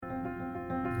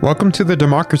Welcome to the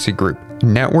Democracy Group, a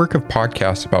network of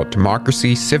podcasts about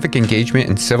democracy, civic engagement,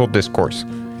 and civil discourse.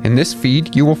 In this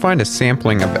feed, you will find a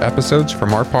sampling of episodes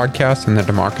from our podcast in the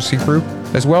Democracy Group,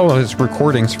 as well as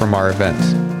recordings from our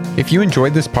events. If you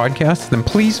enjoyed this podcast, then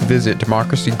please visit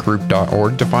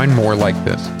democracygroup.org to find more like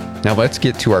this. Now let's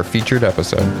get to our featured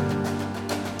episode.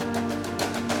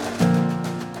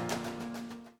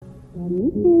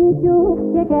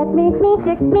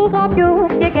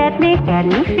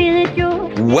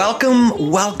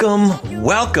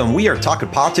 Welcome. We are talking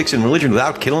politics and religion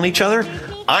without killing each other.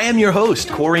 I am your host,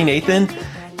 Corey Nathan,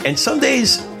 and some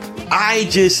days I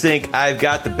just think I've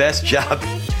got the best job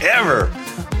ever.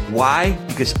 Why?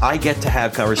 Because I get to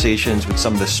have conversations with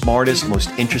some of the smartest, most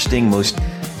interesting, most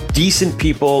decent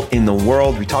people in the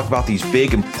world. We talk about these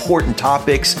big, important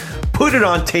topics, put it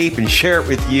on tape and share it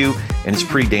with you, and it's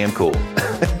pretty damn cool.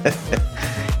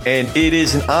 And it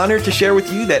is an honor to share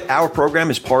with you that our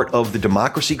program is part of the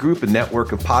Democracy Group, a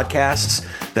network of podcasts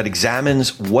that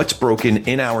examines what's broken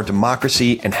in our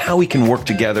democracy and how we can work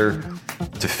together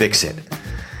to fix it.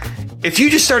 If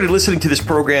you just started listening to this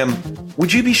program,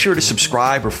 would you be sure to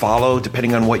subscribe or follow,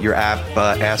 depending on what your app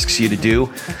asks you to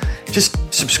do? Just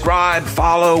subscribe,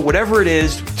 follow, whatever it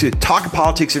is, to talk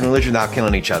politics and religion without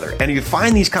killing each other. And if you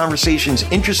find these conversations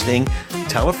interesting,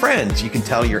 tell a friend. You can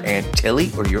tell your Aunt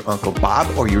Tilly or your Uncle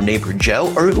Bob or your neighbor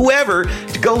Joe or whoever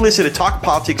to go listen to Talk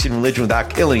Politics and Religion Without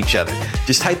Killing Each Other.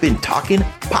 Just type in Talkin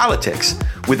Politics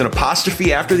with an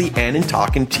apostrophe after the N in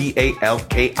Talkin,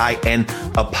 Talkin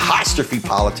apostrophe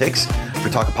politics for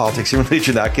Talking Politics and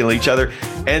Religion Without Killing Each Other.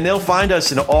 And they'll find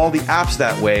us in all the apps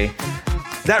that way.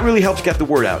 That really helps get the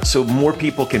word out so more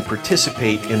people can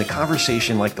participate in a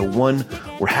conversation like the one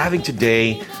we're having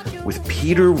today with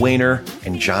Peter Wehner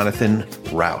and Jonathan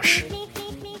Rauch.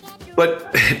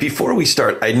 But before we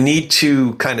start, I need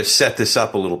to kind of set this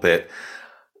up a little bit.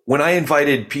 When I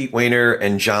invited Pete Wehner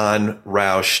and John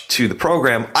Rauch to the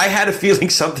program, I had a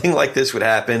feeling something like this would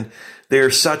happen.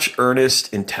 They're such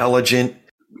earnest, intelligent,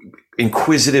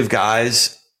 inquisitive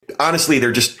guys. Honestly,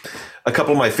 they're just a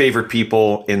couple of my favorite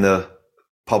people in the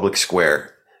public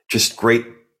square. Just great,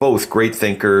 both great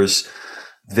thinkers.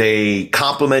 They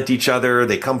complement each other.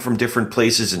 They come from different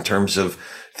places in terms of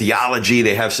theology.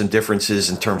 They have some differences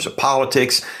in terms of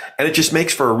politics, and it just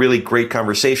makes for a really great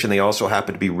conversation. They also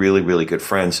happen to be really, really good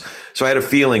friends. So I had a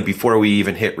feeling before we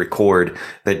even hit record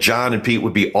that John and Pete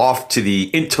would be off to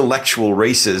the intellectual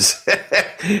races,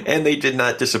 and they did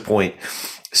not disappoint.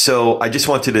 So I just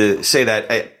wanted to say that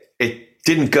it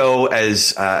didn't go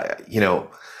as,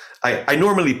 I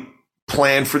normally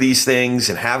plan for these things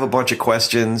and have a bunch of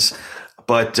questions,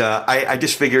 but I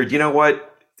just figured, you know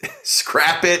what?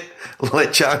 Scrap it.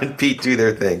 Let John and Pete do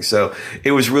their thing. So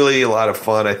it was really a lot of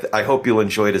fun. I hope you'll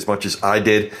enjoy it as much as I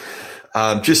did.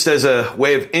 Just as a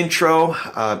way of intro,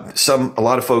 a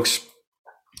lot of folks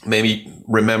maybe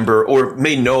remember or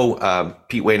may know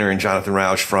Pete Wehner and Jonathan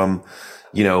Rauch from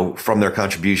their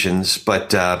contributions,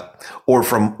 but or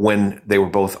from when they were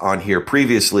both on here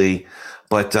previously.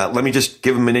 But let me just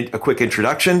give them a quick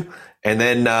introduction and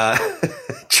then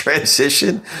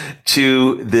transition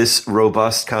to this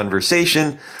robust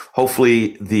conversation.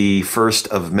 Hopefully the first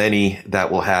of many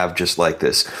that we'll have just like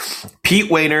this. Pete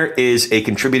Wehner is a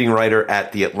contributing writer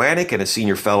at The Atlantic and a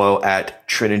senior fellow at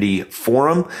Trinity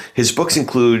Forum. His books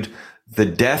include The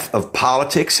Death of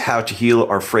Politics, How to Heal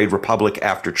Our Frayed Republic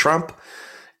After Trump,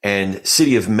 and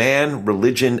City of Man,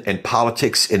 Religion and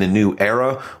Politics in a New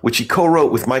Era, which he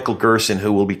co-wrote with Michael Gerson,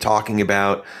 who we'll be talking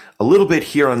about a little bit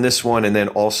here on this one and then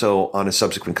also on a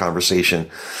subsequent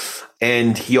conversation.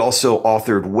 And he also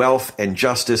authored Wealth and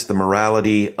Justice, The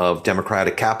Morality of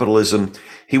Democratic Capitalism.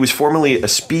 He was formerly a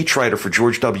speechwriter for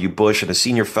George W. Bush and a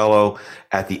senior fellow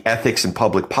at the Ethics and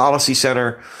Public Policy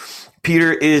Center.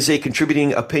 Peter is a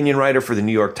contributing opinion writer for the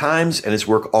New York Times, and his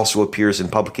work also appears in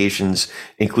publications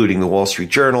including the Wall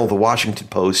Street Journal, the Washington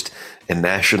Post, and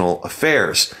National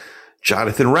Affairs.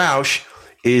 Jonathan Rauch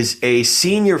is a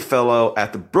senior fellow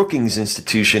at the Brookings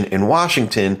Institution in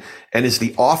Washington and is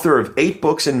the author of 8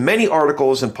 books and many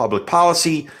articles in public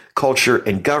policy, culture,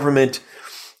 and government.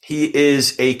 He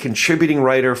is a contributing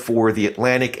writer for The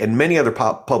Atlantic and many other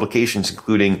publications,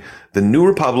 including The New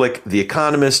Republic, The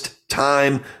Economist,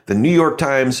 Time, The New York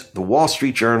Times, The Wall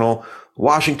Street Journal,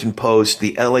 Washington Post,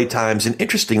 The LA Times, and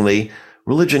interestingly,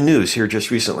 Religion News here just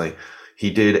recently. He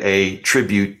did a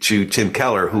tribute to Tim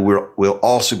Keller, who we'll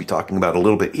also be talking about a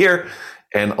little bit here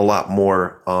and a lot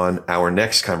more on our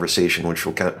next conversation, which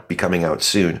will be coming out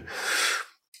soon.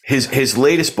 His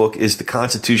latest book is The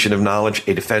Constitution of Knowledge,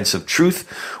 A Defense of Truth,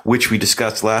 which we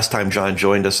discussed last time John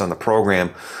joined us on the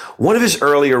program. One of his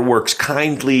earlier works,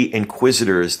 Kindly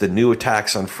Inquisitors, The New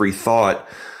Attacks on Free Thought,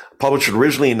 published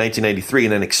originally in 1993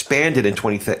 and then expanded in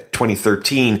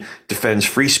 2013, defends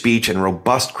free speech and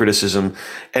robust criticism,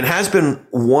 and has been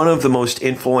one of the most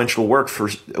influential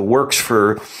works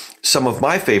for some of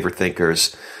my favorite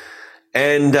thinkers.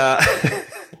 And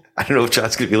I don't know if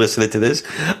John's going to be listening to this.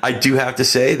 I do have to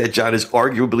say that John is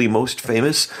arguably most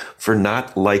famous for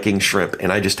not liking shrimp.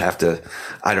 And I just have to,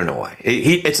 I don't know why.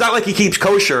 It's not like he keeps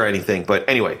kosher or anything. But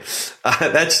anyway,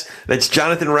 that's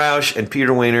Jonathan Rauch and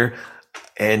Peter Wehner.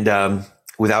 And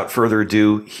without further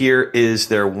ado, here is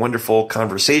their wonderful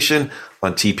conversation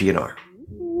on TP&R.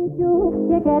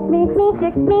 You get me, you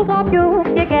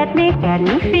get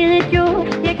me, feel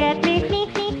it, you get me.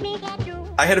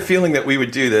 I had a feeling that we would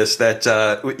do this, that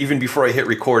even before I hit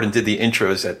record and did the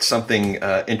intros, that something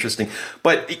interesting.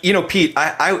 But, you know, Pete,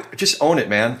 I just own it,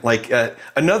 man. Like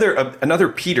another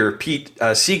Pete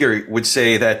Seeger would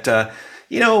say that,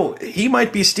 you know, he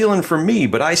might be stealing from me,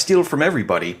 but I steal from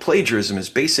everybody. Plagiarism is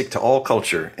basic to all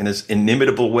culture in his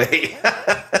inimitable way.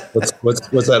 What's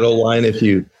that old line? If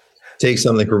you take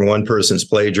something from one person's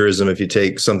plagiarism, if you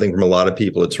take something from a lot of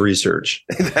people, it's research.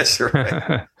 That's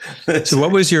right. So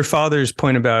what was your father's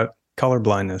point about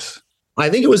colorblindness? I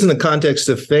think it was in the context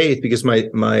of faith, because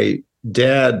my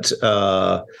dad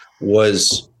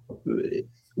was,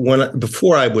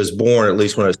 before I was born, at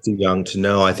least when I was too young to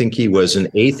know, I think he was an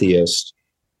atheist.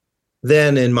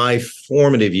 Then in my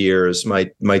formative years, my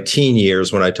teen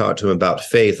years, when I talked to him about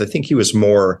faith, I think he was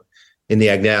more in the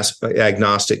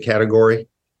agnostic category.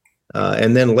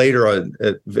 And then later on,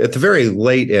 at the very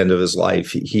late end of his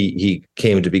life, he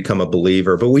came to become a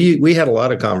believer. But we had a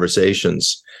lot of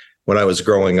conversations when I was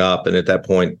growing up, and at that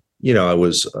point, you know,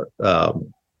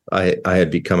 I had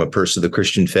become a person of the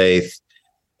Christian faith,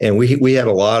 and we had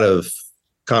a lot of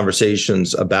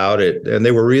conversations about it, and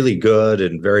they were really good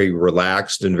and very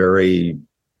relaxed and very,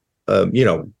 you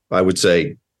know, I would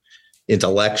say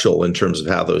intellectual in terms of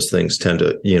how those things tend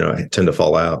to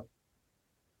fall out.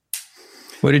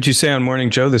 What did you say on Morning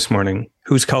Joe this morning?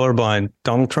 Who's colorblind?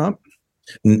 Donald Trump?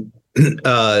 Yeah,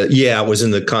 it was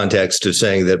in the context of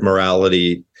saying that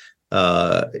morality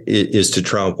is to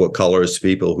Trump what color is to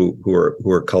people who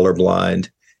are colorblind,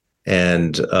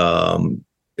 and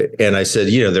I said,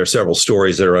 you know, there are several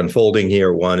stories that are unfolding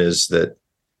here. One is that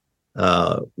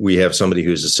we have somebody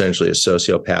who's essentially a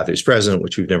sociopath who's president,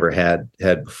 which we've never had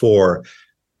before.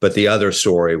 But the other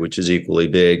story, which is equally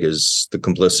big, is the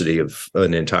complicity of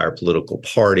an entire political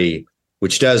party,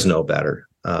 which does know better.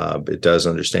 It does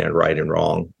understand right and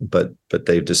wrong, but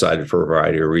they've decided for a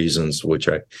variety of reasons, which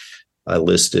I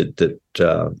listed, that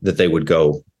they would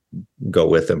go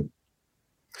with him.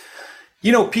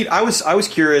 You know, Pete, I was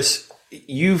curious.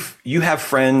 You have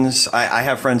friends. I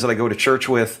have friends that I go to church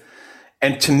with,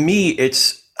 and to me,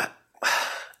 it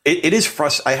is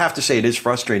I have to say it is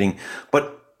frustrating,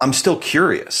 but I'm still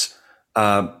curious,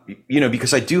 you know,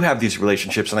 because I do have these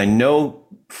relationships and I know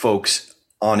folks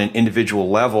on an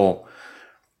individual level.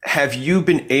 Have you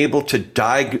been able to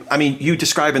I mean, you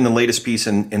describe in the latest piece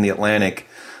in The Atlantic,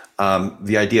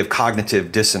 the idea of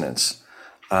cognitive dissonance,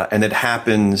 and it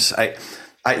happens.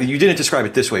 You didn't describe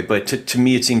it this way, but to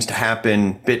me, it seems to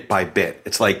happen bit by bit.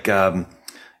 It's like,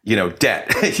 you know,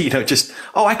 debt, you know, just,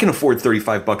 I can afford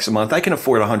 $35 a month. I can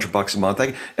afford $100 a month.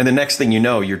 And the next thing you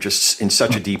know, you're just in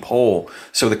such a deep hole.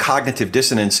 So the cognitive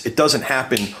dissonance, it doesn't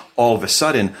happen all of a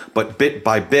sudden, but bit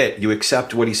by bit, you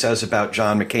accept what he says about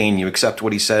John McCain. You accept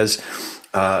what he says,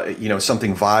 you know,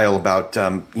 something vile about,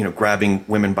 you know, grabbing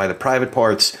women by the private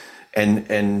parts,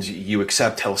 and you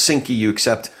accept Helsinki, you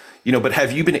accept, you know, but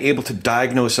have you been able to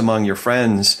diagnose among your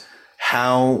friends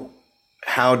how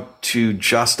to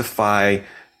justify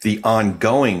the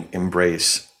ongoing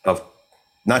embrace of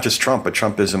not just Trump, but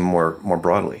Trumpism more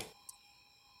broadly?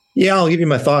 Yeah, I'll give you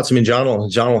my thoughts. I mean, John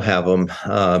will have them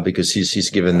because he's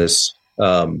given this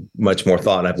much more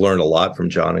thought. And I've learned a lot from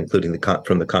John, including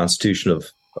from the Constitution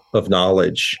of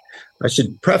Knowledge. I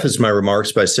should preface my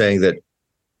remarks by saying that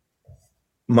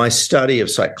my study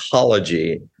of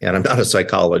psychology, and I'm not a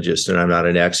psychologist and I'm not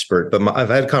an expert, but I've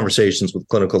had conversations with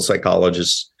clinical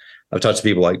psychologists. I've talked to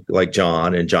people like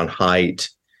John and John Haidt,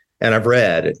 and I've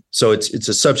read. So it's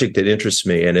a subject that interests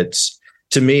me. And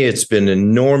to me, it's been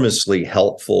enormously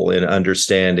helpful in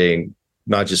understanding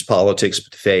not just politics,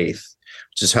 but faith,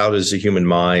 which is how does the human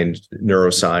mind,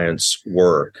 neuroscience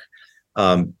work?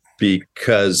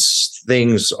 Because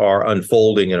things are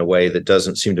unfolding in a way that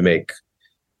doesn't seem to make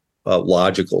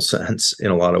logical sense in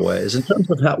a lot of ways. In terms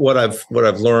of what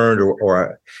I've learned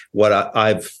or what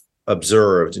I've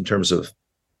observed in terms of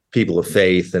people of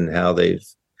faith and how they've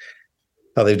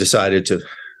decided to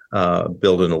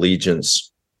build an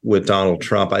allegiance with Donald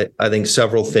Trump, I think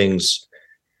several things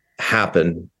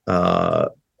happen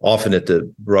often at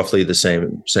roughly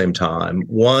the same time.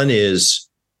 One is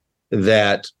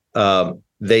that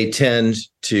they tend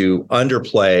to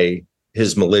underplay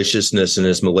his maliciousness and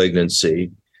his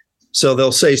malignancy. So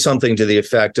they'll say something to the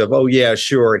effect of, "Oh yeah,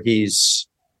 sure, he's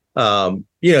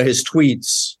his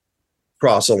tweets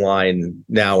cross a line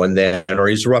now and then, or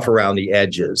he's rough around the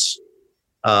edges."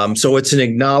 So it's an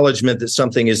acknowledgement that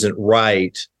something isn't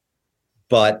right,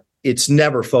 but it's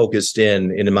never focused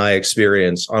in my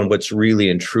experience, on what's really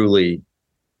and truly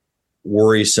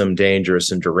worrisome,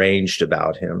 dangerous, and deranged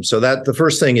about him. So that the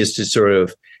first thing is to sort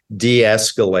of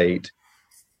de-escalate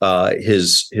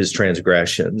his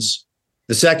transgressions.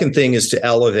 The second thing is to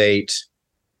elevate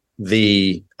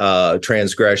the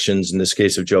transgressions, in this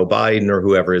case of Joe Biden or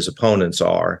whoever his opponents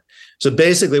are. So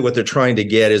basically what they're trying to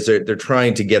get is they're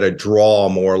trying to get a draw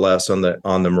more or less on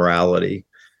the morality.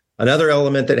 Another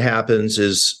element that happens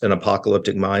is an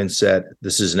apocalyptic mindset.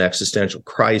 This is an existential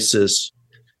crisis.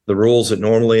 The rules that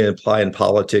normally apply in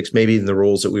politics, maybe even the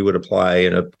rules that we would apply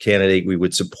in a candidate we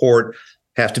would support,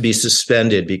 have to be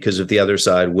suspended, because if the other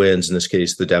side wins, in this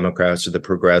case the Democrats or the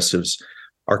progressives,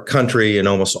 our country and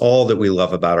almost all that we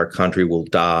love about our country will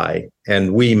die,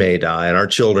 and we may die, and our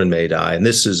children may die. And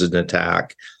this is an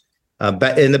attack.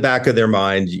 But in the back of their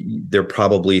mind, they're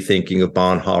probably thinking of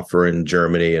Bonhoeffer in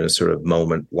Germany in a sort of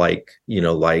moment like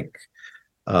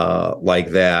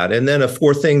that. And then a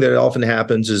fourth thing that often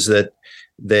happens is that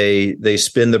they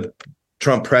spin the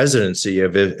Trump presidency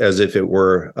as if it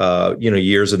were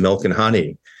years of milk and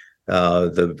honey.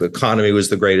 The economy was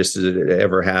the greatest that it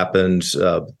ever happened.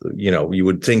 You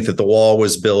would think that the wall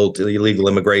was built, illegal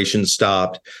immigration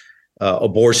stopped,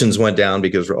 abortions went down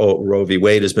because Roe v.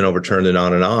 Wade has been overturned, and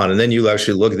on and on. And then you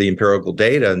actually look at the empirical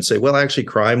data and say, well, actually,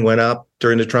 crime went up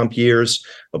during the Trump years.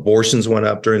 Abortions went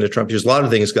up during the Trump years. A lot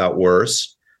of things got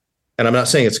worse. And I'm not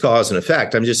saying it's cause and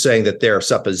effect. I'm just saying that their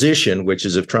supposition, which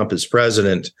is if Trump is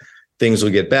president, things will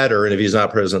get better, and if he's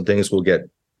not president, things will get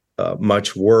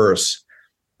much worse.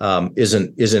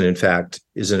 Isn't in fact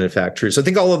true. So I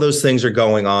think all of those things are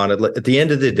going on. At the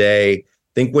end of the day, I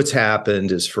think what's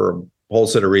happened is, for a whole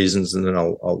set of reasons, and then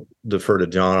I'll defer to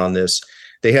John on this,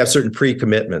 they have certain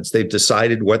pre-commitments. They've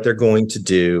decided what they're going to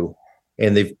do,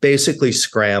 and they've basically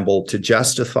scrambled to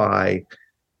justify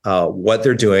what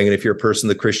they're doing. And if you're a person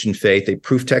of the Christian faith, they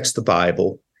proof text the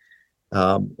Bible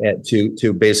and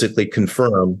to basically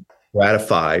confirm,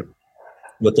 ratify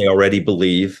what they already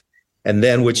believe. And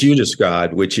then what you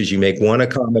described, which is you make one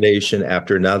accommodation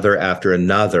after another after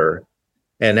another.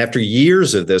 And after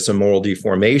years of this, a moral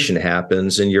deformation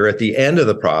happens, and you're at the end of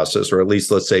the process, or at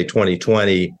least let's say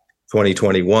 2020,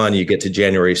 2021, you get to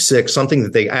January 6th, something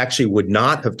that they actually would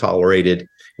not have tolerated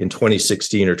in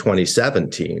 2016 or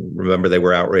 2017. Remember, they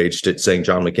were outraged at saying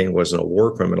John McCain wasn't a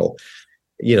war criminal.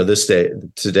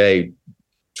 Today,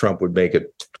 Trump would make a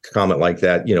comment like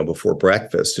that, before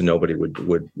breakfast, and nobody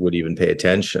would even pay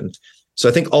attention. So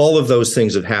I think all of those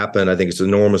things have happened. I think it's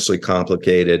enormously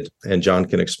complicated, and John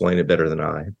can explain it better than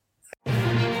I.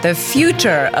 The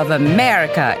future of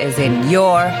America is in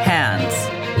your hands.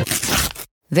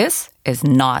 This is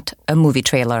not a movie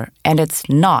trailer, and it's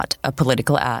not a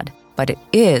political ad, but it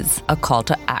is a call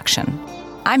to action.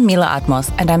 I'm Mila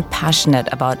Atmos, and I'm passionate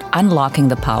about unlocking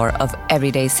the power of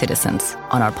everyday citizens.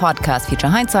 On our podcast, Future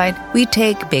Hindsight, we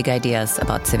take big ideas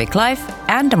about civic life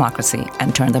and democracy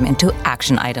and turn them into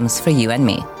action items for you and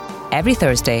me. Every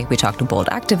Thursday, we talk to bold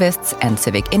activists and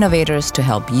civic innovators to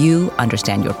help you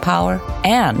understand your power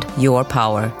and your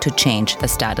power to change the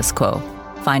status quo.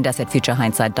 Find us at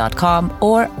futurehindsight.com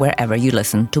or wherever you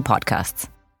listen to podcasts.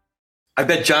 I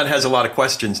bet John has a lot of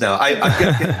questions now.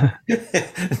 I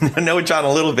know John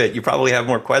a little bit. You probably have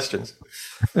more questions.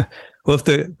 Well,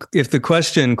 if the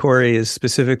question, Corey, is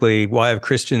specifically why have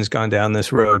Christians gone down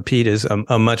this road, Pete is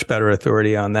a much better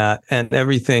authority on that. And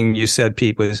everything you said,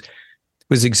 Pete, was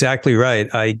exactly right.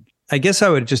 I guess I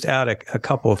would just add a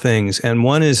couple of things. And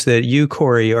one is that you,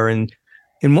 Corey, are in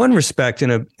one respect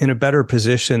in a better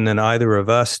position than either of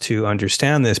us to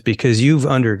understand this, because you've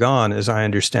undergone, as I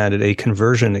understand it, a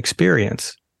conversion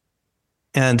experience.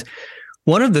 And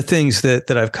one of the things that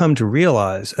I've come to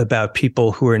realize about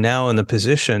people who are now in the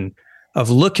position of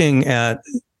looking at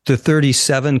the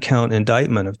 37 count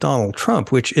indictment of Donald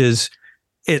Trump, which is,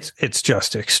 it's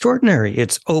just extraordinary.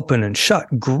 It's open and shut,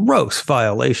 gross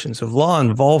violations of law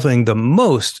involving the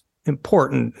most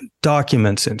important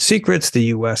documents and secrets the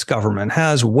U.S. government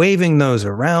has, waving those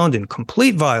around in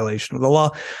complete violation of the law,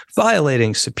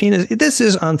 violating subpoenas. This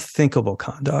is unthinkable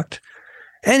conduct.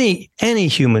 Any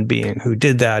human being who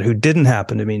did that, who didn't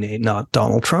happen to be not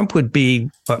Donald Trump, would be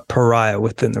a pariah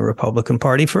within the Republican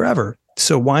Party forever.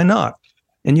 So why not?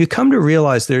 And you come to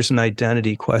realize there's an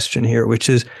identity question here, which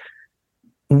is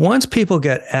once people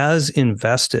get as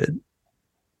invested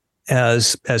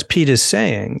as Pete is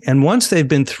saying, and once they've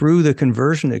been through the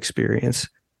conversion experience,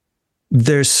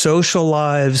 their social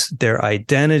lives, their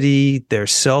identity, their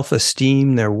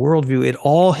self-esteem, their worldview, it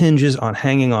all hinges on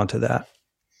hanging on to that.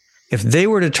 If they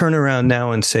were to turn around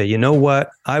now and say, you know what,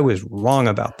 I was wrong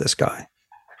about this guy.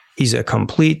 He's a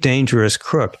complete dangerous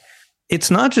crook. It's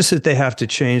not just that they have to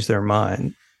change their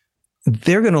mind.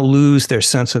 They're going to lose their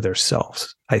sense of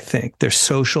themselves, I think, their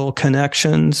social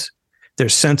connections, their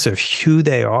sense of who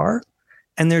they are.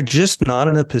 And they're just not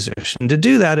in a position to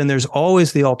do that. And there's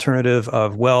always the alternative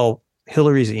of, well,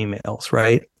 Hillary's emails,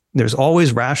 right? There's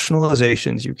always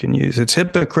rationalizations you can use. It's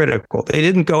hypocritical. They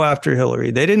didn't go after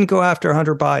Hillary. They didn't go after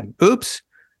Hunter Biden. Oops.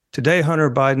 Today, Hunter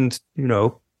Biden's,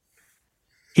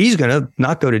 he's going to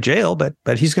not go to jail, but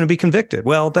he's going to be convicted.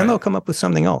 Well, then they'll come up with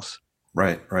something else.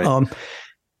 Right.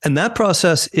 And that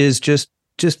process is just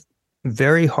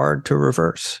very hard to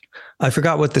reverse. I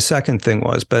forgot what the second thing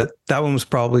was, but that one was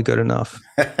probably good enough.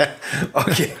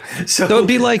 Okay. So it'd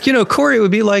be like, Corey, it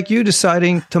would be like you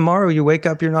deciding tomorrow you wake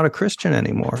up, you're not a Christian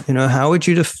anymore. How would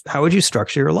you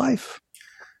structure your life?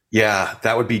 Yeah,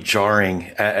 that would be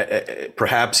jarring,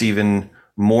 perhaps even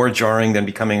more jarring than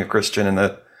becoming a Christian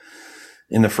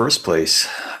in the first place.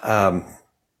 But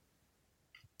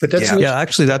that's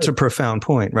actually, that's a profound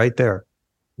point right there.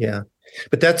 Yeah,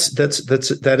 but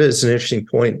that is an interesting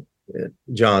point,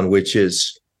 John, which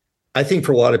is, I think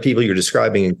for a lot of people you're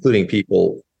describing, including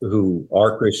people who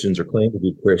are Christians or claim to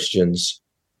be Christians,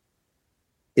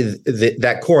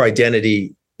 that core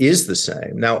identity is the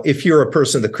same. Now, if you're a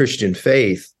person of the Christian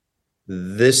faith,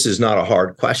 this is not a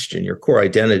hard question. Your core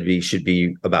identity should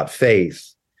be about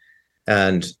faith.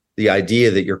 And the idea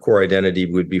that your core identity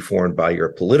would be formed by your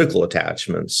political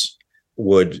attachments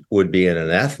would be an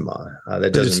anathema.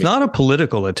 That doesn't. It's not a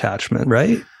political attachment,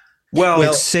 right? Well,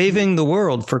 it's saving the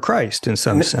world for Christ in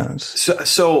some sense.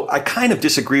 So I kind of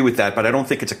disagree with that, but I don't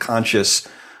think it's a conscious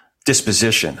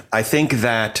disposition. I think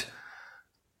that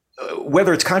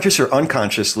whether it's conscious or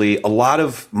unconsciously, a lot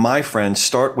of my friends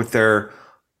start with their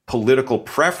political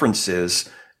preferences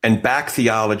and back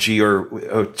theology, or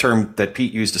a term that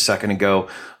Pete used a second ago,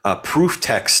 proof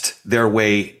text their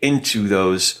way into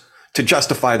those to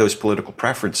justify those political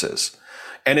preferences.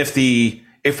 And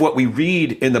if what we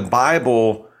read in the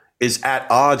Bible is at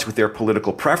odds with their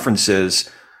political preferences,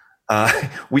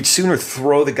 we'd sooner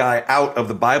throw the guy out of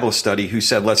the Bible study who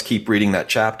said, let's keep reading that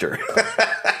chapter,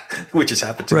 which has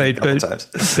happened to me a couple times.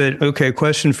 But okay,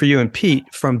 question for you and Pete,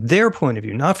 from their point of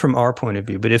view, not from our point of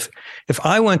view, but if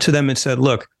I went to them and said,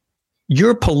 look,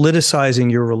 you're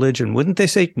politicizing your religion, wouldn't they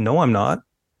say, no, I'm not?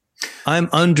 I'm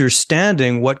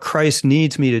understanding what Christ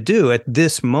needs me to do at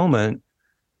this moment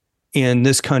in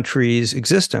this country's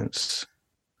existence.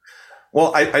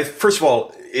 Well, I first of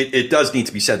all, it does need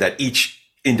to be said that each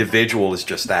individual is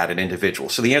just that, an individual.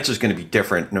 So the answer is going to be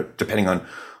different depending on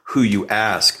who you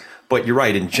ask. But you're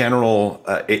right. In general,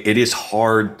 it is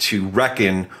hard to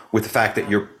reckon with the fact that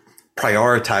you're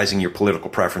prioritizing your political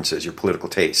preferences, your political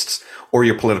tastes, or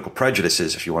your political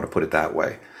prejudices, if you want to put it that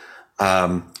way.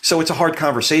 So it's a hard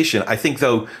conversation. I think,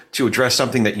 though, to address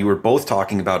something that you were both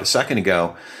talking about a second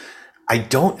ago, I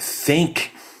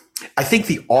think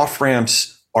the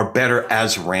off-ramps are better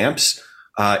as ramps.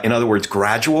 In other words,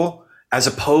 gradual, as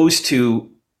opposed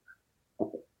to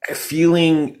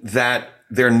feeling that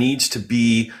there needs to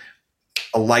be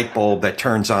a light bulb that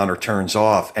turns on or turns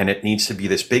off, and it needs to be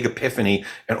this big epiphany,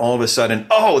 and all of a sudden,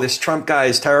 oh, this Trump guy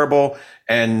is terrible,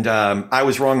 and I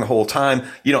was wrong the whole time.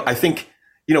 I think,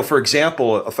 for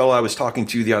example, a fellow I was talking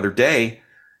to the other day,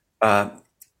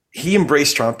 he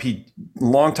embraced Trump. He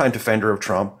longtime defender of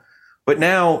Trump, but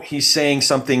now he's saying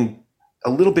something a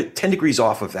little bit 10 degrees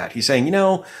off of that. He's saying,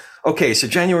 okay, so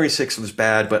January 6th was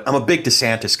bad, but I'm a big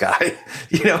DeSantis guy.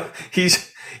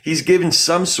 He's given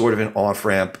some sort of an off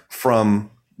ramp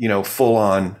from, full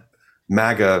on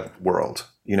MAGA world.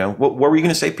 What were you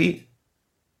going to say, Pete?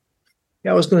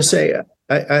 Yeah, I was going to say,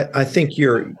 I think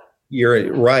you're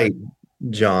right,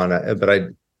 John, but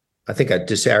I think I'd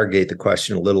disaggregate the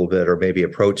question a little bit, or maybe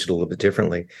approach it a little bit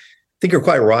differently. I think you're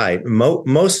quite right.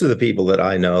 Most of the people that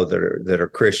I know that are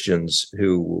Christians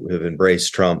who have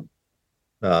embraced Trump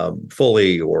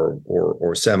fully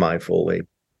or semi-fully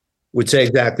would say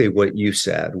exactly what you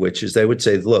said, which is they would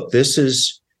say, look, this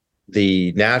is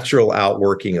the natural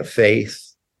outworking of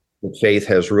faith. That faith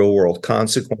has real world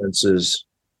consequences,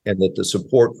 and that the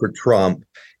support for Trump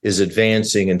is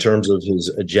advancing in terms of his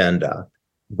agenda.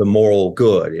 the moral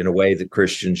good in a way that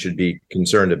Christians should be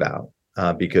concerned about,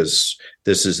 because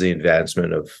this is the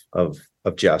advancement of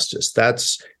justice.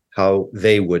 That's how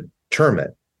they would term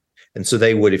it. And so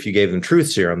they would, if you gave them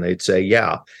truth serum, they'd say,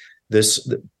 yeah,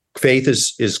 faith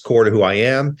is core to who I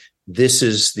am. This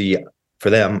is the, for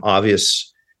them,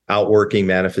 obvious outworking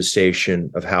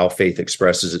manifestation of how faith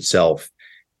expresses itself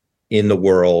in the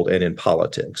world and in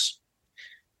politics.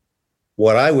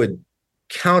 What I would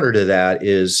counter to that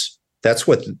is that's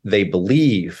what they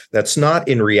believe. That's not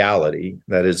in reality.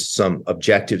 That is some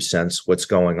objective sense what's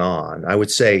going on. I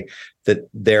would say that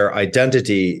their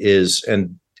identity is,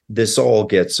 and this all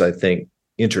gets, I think,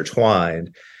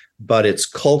 intertwined, but it's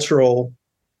cultural,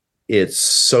 it's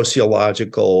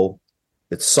sociological,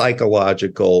 it's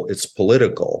psychological, it's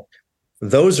political.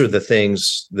 Those are the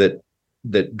things that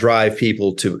drive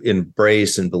people to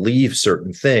embrace and believe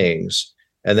certain things.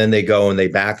 And then they go and they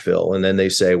backfill, and then they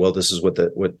say, well, this is what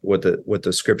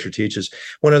the scripture teaches.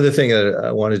 One other thing that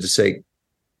I wanted to say,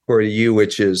 Corey, to you,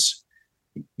 which is,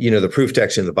 the proof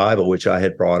text in the Bible, which I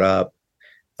had brought up.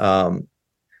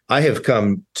 I have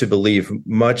come to believe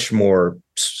much more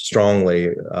strongly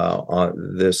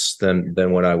on this than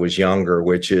when I was younger,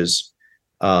 which is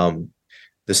the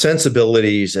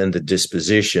sensibilities and the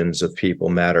dispositions of people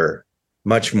matter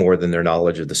much more than their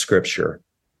knowledge of the scripture.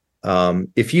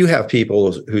 If you have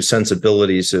people whose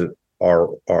sensibilities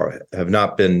have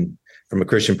not been, from a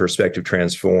Christian perspective,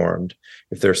 transformed,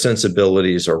 if their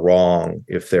sensibilities are wrong,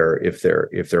 if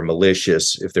they're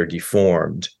malicious, if they're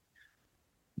deformed,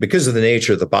 because of the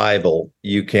nature of the Bible,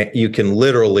 you can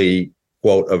literally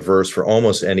quote a verse for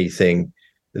almost anything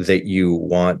that you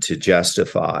want to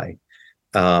justify,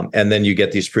 and then you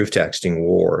get these proof texting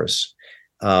wars,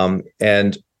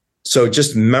 and so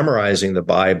just memorizing the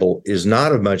Bible is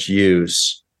not of much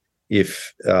use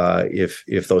if the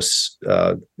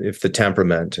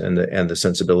temperament and the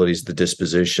sensibilities, the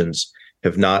dispositions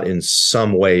have not in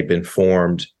some way been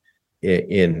formed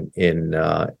in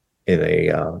a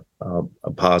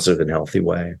positive and healthy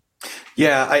way.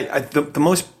 Yeah, the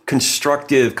most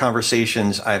constructive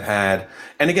conversations I've had,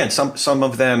 and again, some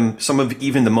of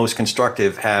even the most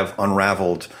constructive have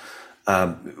unraveled.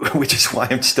 Which is why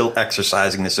I'm still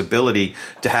exercising this ability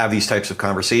to have these types of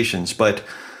conversations. But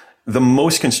the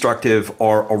most constructive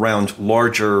are around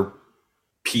larger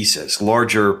pieces,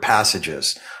 larger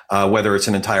passages, whether it's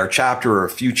an entire chapter or a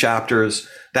few chapters.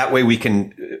 That way we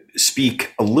can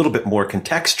speak a little bit more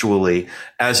contextually,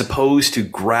 as opposed to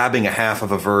grabbing a half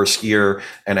of a verse here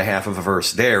and a half of a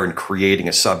verse there and creating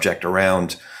a subject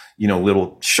around,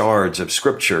 little shards of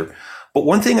scripture. But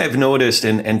one thing I've noticed,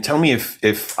 and tell me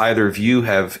if either of you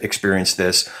have experienced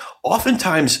this,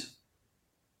 oftentimes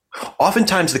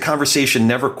the conversation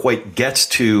never quite gets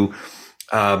to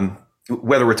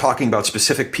whether we're talking about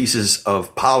specific pieces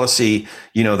of policy,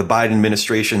 the Biden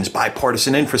administration's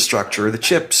bipartisan infrastructure, or the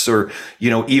chips, or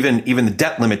even the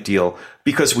debt limit deal,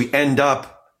 because we end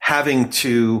up having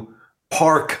to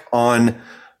park on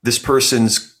this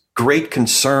person's great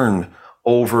concern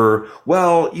over,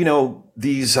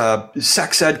 these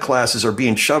sex ed classes are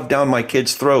being shoved down my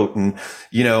kid's throat, and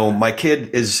my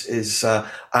kid is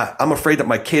I'm afraid that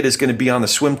my kid is going to be on the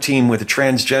swim team with a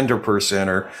transgender person,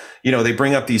 or they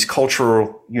bring up these culture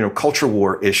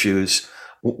war issues.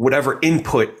 Whatever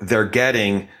input they're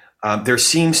getting, there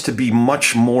seems to be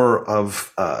much more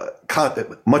of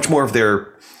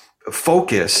their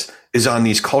focus is on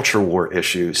these culture war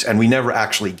issues, and we never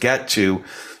actually get to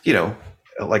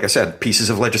like I said, pieces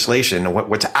of legislation, or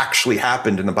what's actually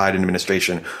happened in the Biden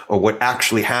administration, or what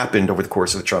actually happened over the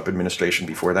course of the Trump administration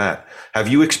before that. Have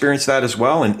you experienced that as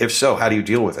well? And if so, how do you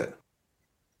deal with it?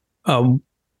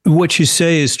 What you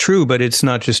say is true, but it's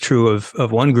not just true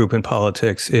of one group in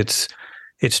politics. It's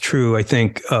true, I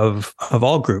think, of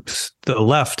all groups. The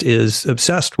left is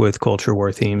obsessed with culture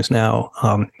war themes now.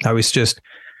 I was just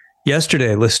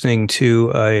yesterday listening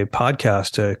to a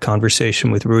podcast, a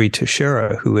conversation with Rui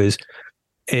Teixeira, who is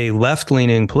a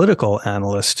left-leaning political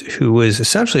analyst who was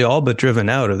essentially all but driven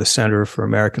out of the Center for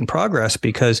American Progress,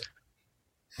 because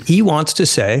he wants to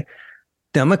say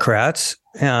Democrats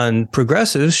and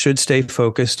progressives should stay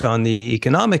focused on the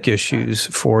economic issues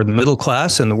for the middle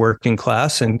class and the working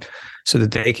class, and so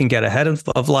that they can get ahead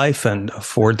of life and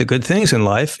afford the good things in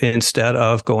life, instead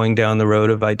of going down the road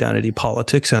of identity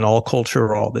politics and all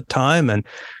culture all the time, and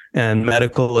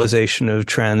medicalization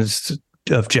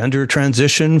of gender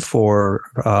transition for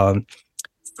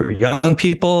young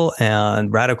people,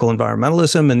 and radical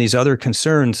environmentalism, and these other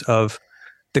concerns of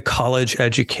the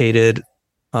college-educated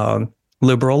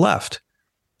liberal left.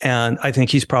 And I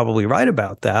think he's probably right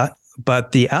about that.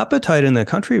 But the appetite in the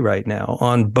country right now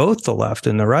on both the left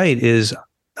and the right is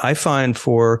I find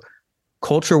for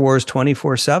culture wars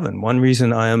 24/7. One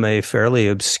reason I am a fairly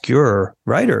obscure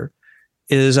writer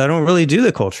is I don't really do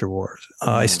the culture wars.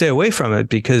 I stay away from it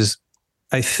because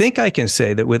I think I can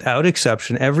say that without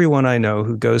exception, everyone I know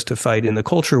who goes to fight in the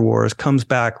culture wars comes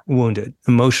back wounded,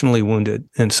 emotionally wounded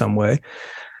in some way.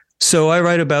 So I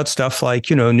write about stuff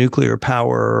like, nuclear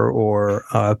power or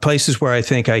places where I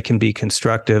think I can be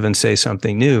constructive and say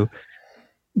something new.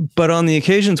 But on the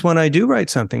occasions when I do write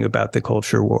something about the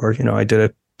culture war, I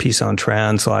did a piece on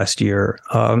trans last year.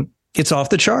 It's off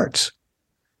the charts.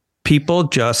 People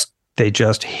just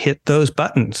hit those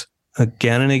buttons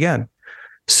again and again.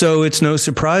 So it's no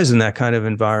surprise in that kind of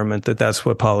environment that that's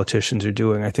what politicians are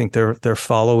doing. I think they're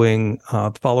following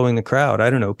the crowd.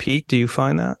 I don't know, Pete, do you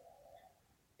find that?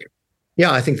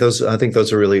 Yeah, I think those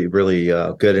are really, really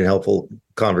good and helpful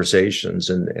conversations,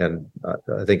 and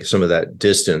I think some of that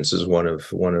distance is one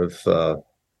of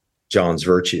John's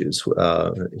virtues.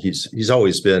 He's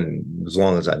always been, as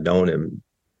long as I've known him,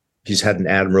 he's had an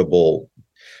admirable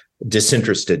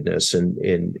disinterestedness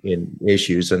in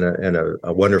issues and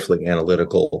a wonderfully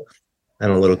analytical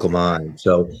mind.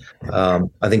 So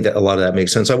I think that a lot of that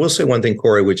makes sense. I will say one thing,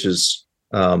 Corey, which is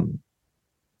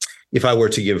if I were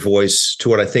to give voice to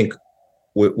what I think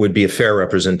would be a fair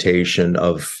representation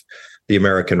of the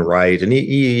American right, and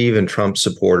even Trump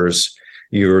supporters,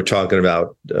 you were talking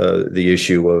about the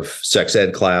issue of sex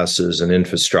ed classes and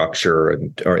infrastructure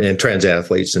and trans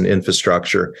athletes and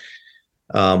infrastructure.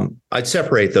 I'd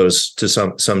separate those to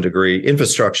some degree.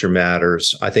 Infrastructure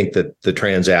matters. I think that the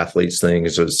trans athletes thing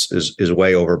is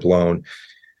way overblown.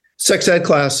 Sex ed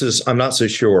classes, I'm not so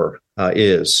sure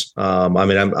is. I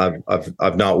mean,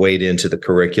 I've not weighed into the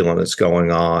curriculum that's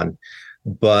going on,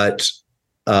 but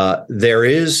there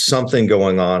is something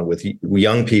going on with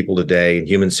young people today in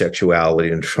human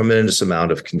sexuality and a tremendous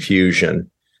amount of confusion.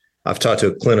 I've talked to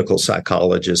a clinical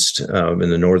psychologist in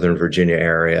the Northern Virginia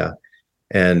area,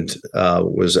 and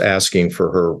was asking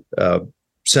for her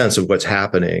sense of what's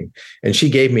happening. And she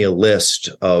gave me a list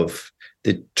of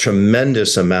the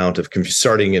tremendous amount of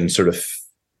starting in sort of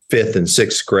 5th and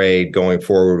 6th grade going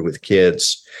forward with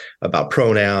kids about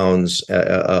pronouns,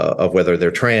 of whether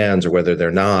they're trans or whether they're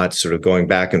not, sort of going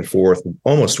back and forth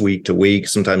almost week to week,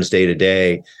 sometimes day to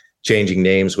day, changing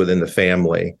names within the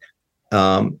family.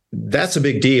 That's a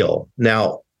big deal.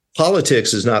 Now,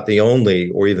 politics is not the only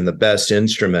or even the best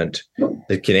instrument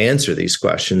that can answer these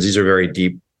questions. These are very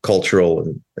deep cultural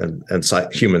and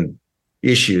human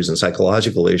issues and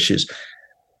psychological issues.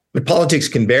 But politics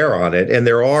can bear on it, and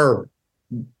there are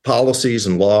policies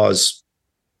and laws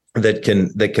that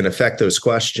can affect those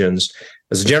questions.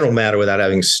 As a general matter, without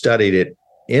having studied it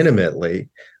intimately,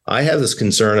 I have this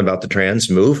concern about the trans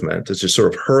movement. It's just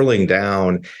sort of hurling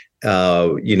down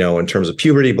in terms of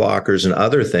puberty blockers and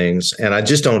other things. And I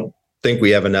just don't think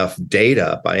we have enough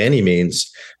data by any means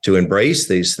to embrace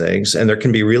these things. And there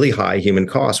can be really high human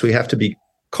costs. We have to be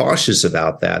cautious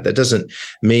about that. That doesn't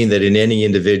mean that in any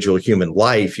individual human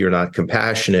life, you're not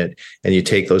compassionate and you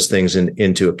take those things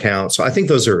into account. So I think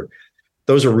those are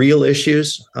real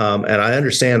issues. And I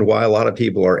understand why a lot of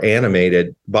people are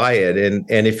animated by it. And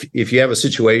if you have a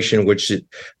situation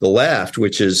the left,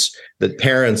 which is that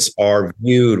parents are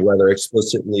viewed, whether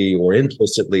explicitly or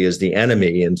implicitly, as the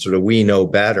enemy and sort of we know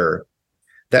better,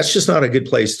 that's just not a good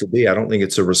place to be. I don't think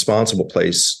it's a responsible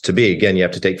place to be. Again, you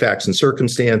have to take facts and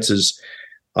circumstances.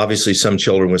 Obviously, some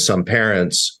children with some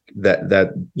parents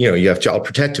that you have child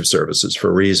protective services for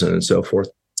a reason and so forth.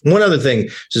 One other thing,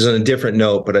 which is on a different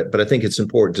note, but I think it's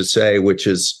important to say, which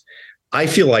is, I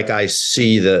feel like I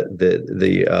see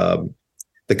the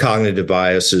cognitive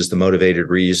biases, the motivated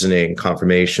reasoning,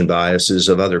 confirmation biases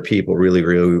of other people really,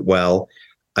 really well.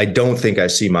 I don't think I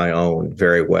see my own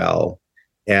very well,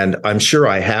 and I'm sure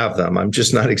I have them. I'm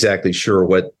just not exactly sure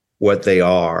what they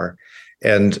are,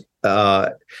 and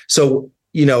so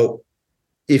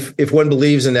If one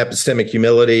believes in epistemic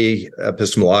humility,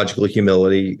 epistemological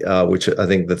humility, which I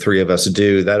think the three of us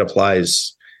do, that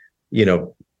applies,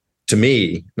 to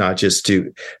me, not just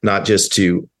to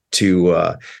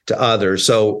others.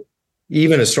 So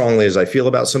even as strongly as I feel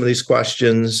about some of these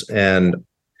questions, and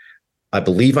I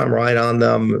believe I'm right on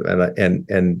them,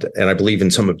 and I believe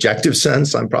in some objective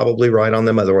sense I'm probably right on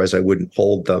them. Otherwise, I wouldn't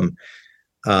hold them.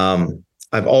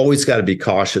 I've always got to be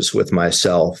cautious with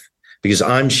myself, because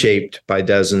I'm shaped by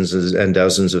dozens and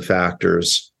dozens of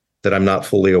factors that I'm not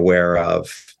fully aware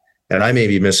of. And I may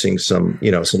be missing some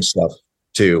stuff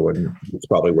too. And it's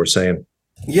probably worth saying.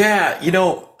 Yeah.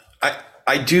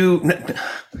 I do.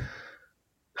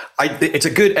 It's a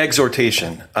good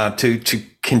exhortation to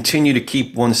continue to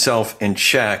keep oneself in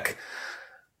check.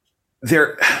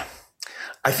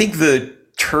 I think the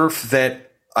turf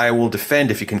that I will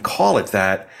defend, if you can call it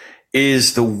that,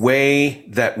 is the way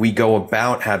that we go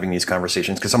about having these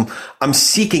conversations. Because I'm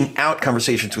seeking out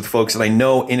conversations with folks that I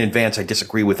know in advance I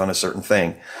disagree with on a certain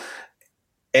thing.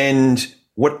 And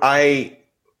what I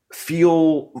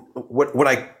feel, what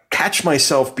I catch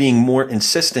myself being more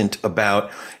insistent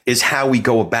about is how we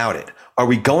go about it. Are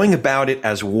we going about it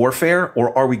as warfare,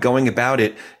 or are we going about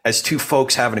it as two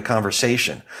folks having a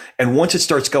conversation? And once it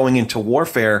starts going into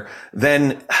warfare,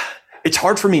 then it's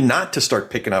hard for me not to start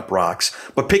picking up rocks,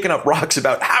 but picking up rocks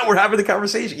about how we're having the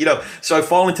conversation, so I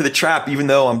fall into the trap, even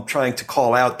though I'm trying to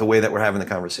call out the way that we're having the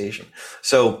conversation.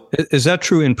 So is that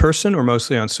true in person or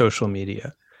mostly on social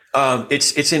media?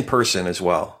 It's in person as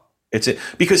well.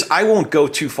 Because I won't go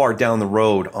too far down the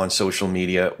road on social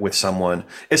media with someone,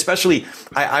 especially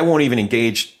I won't even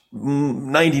engage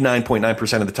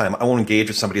 99.9% of the time. I won't engage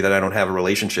with somebody that I don't have a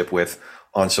relationship with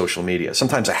on social media.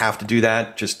 Sometimes I have to do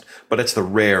that, but it's the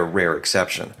rare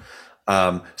exception.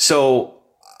 So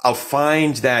I'll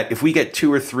find that if we get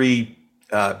 2 or 3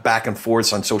 back and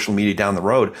forths on social media down the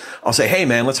road, I'll say, hey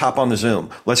man, let's hop on the Zoom.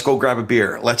 Let's go grab a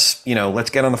beer. Let's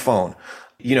get on the phone,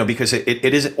 because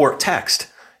it is, or text.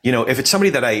 If it's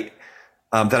somebody that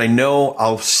I know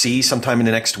I'll see sometime in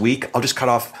the next week, I'll just cut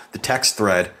off the text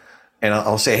thread and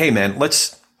I'll say, hey man,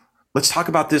 let's talk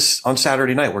about this on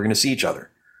Saturday night. We're going to see each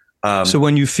other. So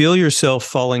when you feel yourself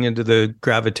falling into the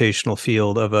gravitational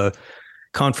field of a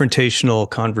confrontational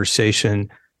conversation,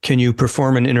 can you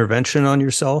perform an intervention on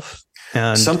yourself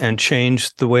and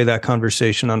change the way that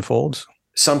conversation unfolds?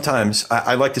 Sometimes.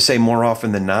 I like to say more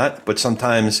often than not, but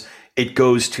sometimes it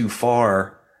goes too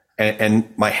far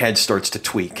and my head starts to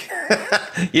tweak.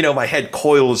 My head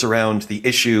coils around the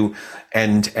issue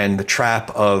and the trap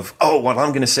of, I'm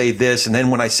going to say this. And then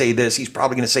when I say this, he's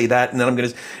probably going to say that. And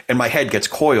then and my head gets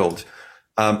coiled.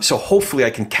 So hopefully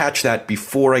I can catch that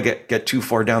before I get too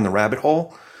far down the rabbit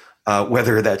hole,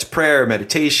 whether that's prayer,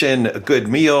 meditation, a good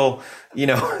meal,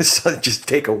 just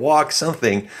take a walk,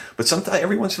 something. But sometimes,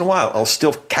 every once in a while, I'll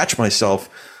still catch myself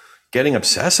getting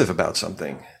obsessive about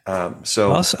something.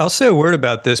 So I'll say a word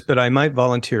about this, but I might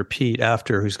volunteer Pete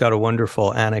after, who's got a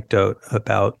wonderful anecdote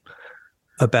about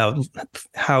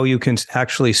how you can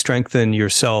actually strengthen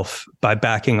yourself by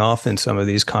backing off in some of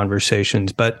these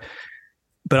conversations. But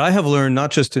I have learned,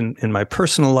 not just in my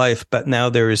personal life, but now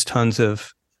there is tons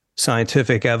of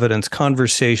scientific evidence.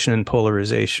 Conversation and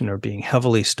polarization are being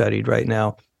heavily studied right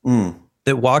now.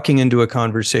 That walking into a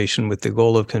conversation with the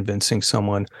goal of convincing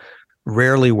someone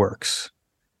rarely works.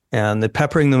 And the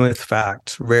peppering them with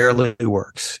facts rarely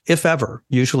works, if ever.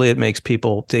 Usually it makes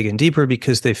people dig in deeper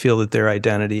because they feel that their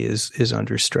identity is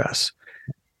under stress.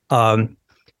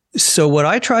 So what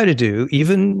I try to do,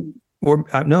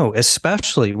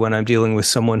 especially when I'm dealing with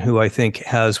someone who I think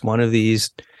has one of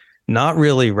these not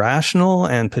really rational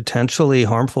and potentially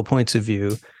harmful points of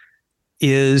view,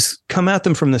 is come at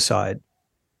them from the side.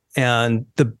 And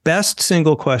the best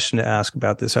single question to ask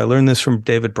about this, I learned this from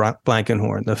David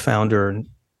Blankenhorn, the founder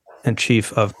and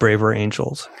chief of Braver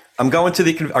Angels. I'm going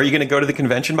to are you going to go to the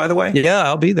convention, by the way? Yeah,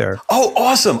 I'll be there. Oh,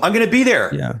 awesome. I'm going to be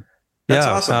there. Yeah. That's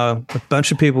awesome. A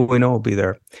bunch of people we know will be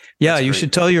there. Yeah, you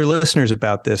should tell your listeners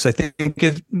about this. I think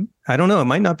I don't know, it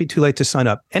might not be too late to sign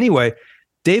up. Anyway,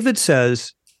 David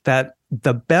says that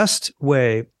the best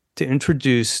way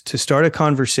to start a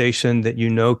conversation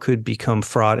that could become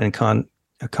fraught and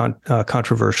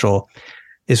controversial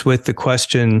is with the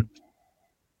question,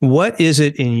 what is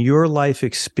it in your life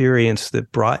experience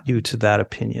that brought you to that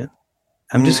opinion?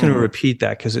 I'm just going to repeat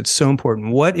that because it's so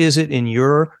important. What is it in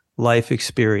your life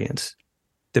experience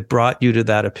that brought you to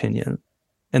that opinion?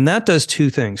 And that does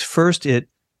two things. First, it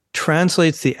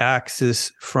translates the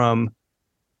axis from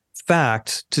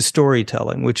fact to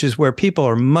storytelling, which is where people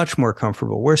are much more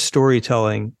comfortable. We're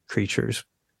storytelling creatures.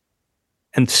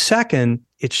 And second,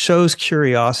 it shows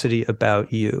curiosity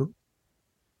about you.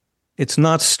 It's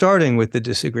not starting with the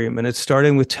disagreement. It's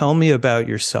starting with, tell me about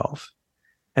yourself.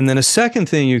 And then a second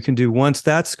thing you can do once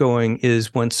that's going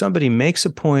is when somebody makes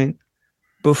a point,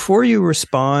 before you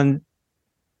respond,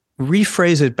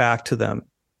 rephrase it back to them,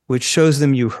 which shows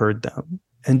them you heard them,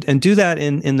 and do that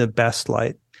in the best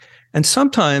light. And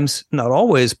sometimes, not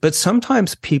always, but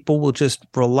sometimes people will just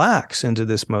relax into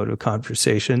this mode of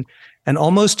conversation and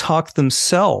almost talk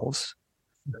themselves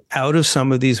out of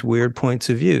some of these weird points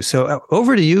of view. So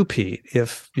over to you, Pete,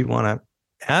 if you want to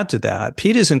add to that.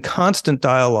 Pete is in constant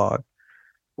dialogue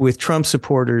with Trump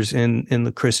supporters in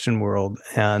the Christian world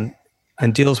and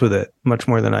deals with it much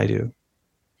more than I do.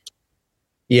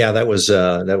 Yeah, that was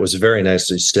very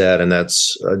nicely said. And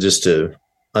that's just to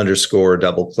underscore,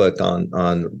 double click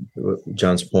on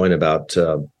John's point about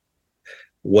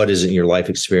what is it in your life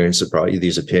experience that brought you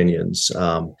these opinions?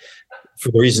 For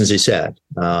the reasons he said,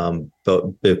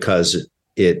 but because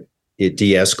it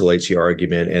de-escalates the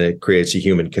argument and it creates a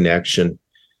human connection.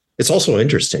 It's also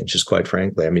interesting, just quite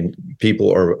frankly. I mean,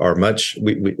 people are much,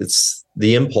 it's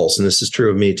the impulse, and this is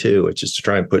true of me too, it's just to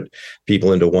try and put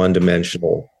people into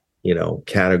one-dimensional,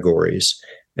 categories.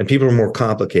 And people are more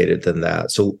complicated than that.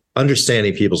 So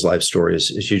understanding people's life stories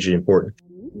is hugely important.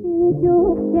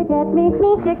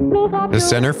 The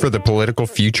Center for the Political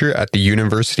Future at the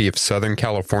University of Southern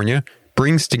California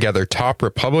brings together top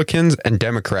Republicans and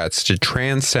Democrats to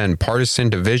transcend partisan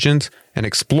divisions and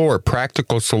explore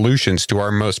practical solutions to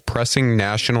our most pressing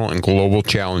national and global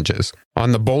challenges.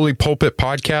 On the Bully Pulpit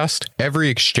podcast, every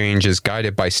exchange is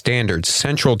guided by standards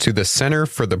central to the Center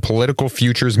for the Political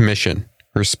Future's mission.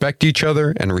 Respect each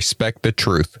other and respect the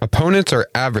truth. Opponents are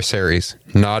adversaries,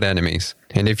 not enemies.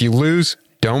 And if you lose,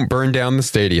 don't burn down the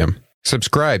stadium.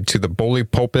 Subscribe to the Bully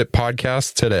Pulpit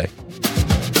podcast today.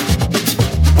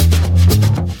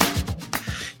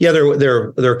 Yeah,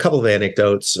 there are a couple of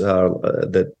anecdotes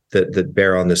that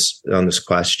bear on this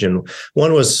question.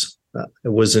 One was it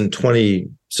was in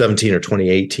 2017 or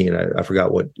 2018. I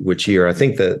forgot which year. I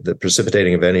think the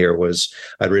precipitating event here was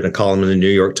I'd written a column in the New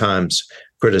York Times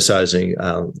criticizing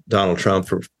Donald Trump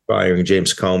for firing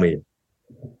James Comey,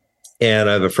 and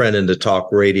I have a friend in the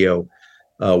talk radio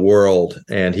world,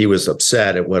 and he was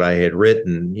upset at what I had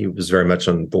written. He was very much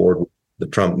on board with the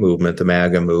Trump movement, the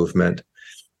MAGA movement.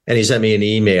 And he sent me an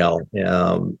email,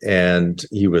 and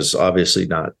he was obviously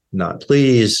not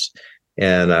pleased.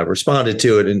 And I responded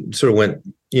to it and sort of went,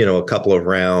 a couple of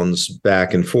rounds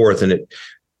back and forth. And it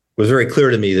was very clear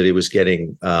to me that he was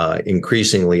getting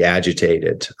increasingly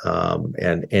agitated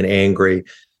and angry.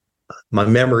 My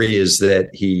memory is that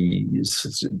he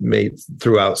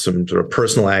threw out some sort of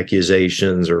personal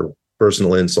accusations or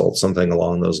personal insults, something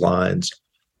along those lines.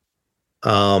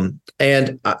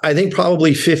 And I think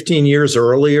probably 15 years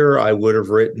earlier, I would have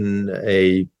written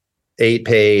a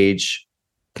 8-page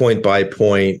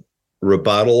point-by-point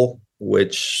rebuttal,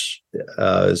 which,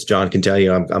 as John can tell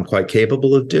you, I'm quite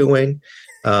capable of doing.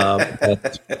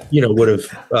 And, would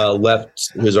have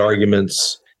left his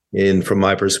arguments in, from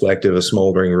my perspective, a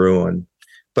smoldering ruin.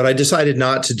 But I decided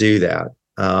not to do that.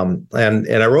 And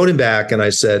I wrote him back and I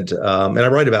said, and I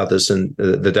write about this in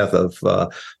The Death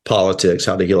of Politics,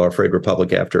 How to Heal Our Frayed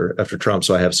Republic After Trump.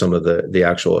 So I have some of the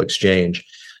actual exchange.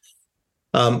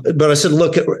 But I said,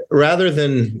 look, rather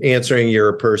than answering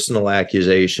your personal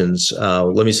accusations,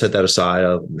 let me set that aside.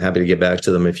 I'm happy to get back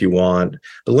to them if you want.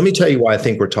 But let me tell you why I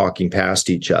think we're talking past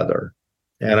each other.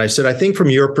 And I said, I think from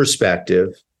your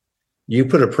perspective, you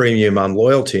put a premium on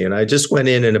loyalty. And I just went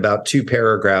in about 2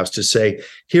 paragraphs to say,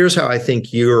 here's how I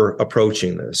think you're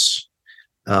approaching this.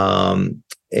 And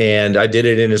I did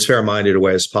it in as fair-minded a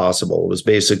way as possible. It was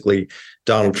basically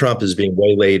Donald Trump is being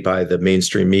waylaid by the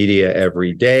mainstream media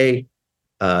every day.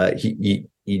 He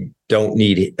doesn't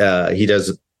need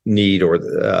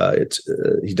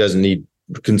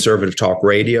conservative talk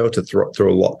radio to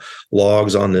throw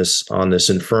logs on this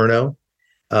inferno.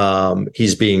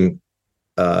 He's being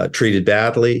treated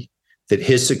badly, that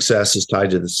his success is tied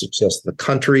to the success of the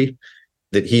country,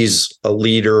 that he's a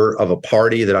leader of a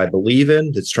party that I believe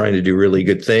in, that's trying to do really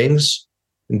good things.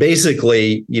 And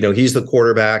basically, he's the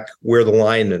quarterback, we're the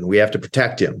linemen. We have to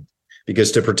protect him,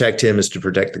 because to protect him is to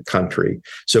protect the country.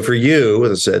 So for you,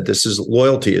 as I said, this is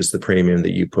loyalty is the premium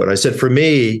that you put. I said, for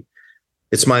me,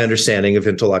 it's my understanding of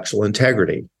intellectual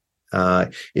integrity.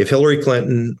 If Hillary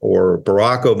Clinton or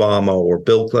Barack Obama or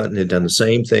Bill Clinton had done the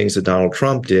same things that Donald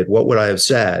Trump did, what would I have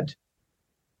said?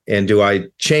 And do I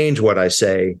change what I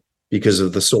say because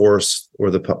of the source or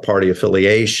the party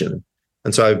affiliation?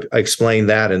 And so I explained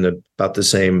that in about the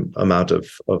same amount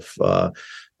of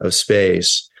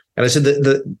space. And I said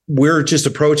that we're just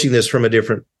approaching this from a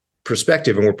different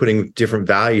perspective, and we're putting different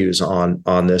values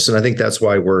on this. And I think that's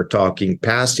why we're talking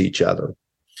past each other.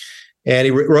 And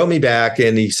he wrote me back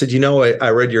and he said, I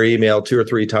read your email 2 or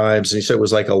 3 times. And he said it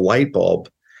was like a light bulb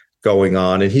going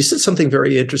on. And he said something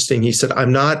very interesting. He said,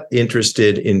 I'm not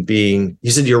interested in being,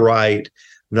 he said, you're right.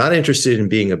 I'm not interested in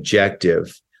being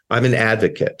objective. I'm an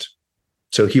advocate.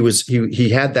 So he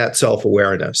had that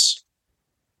self-awareness.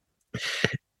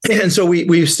 And so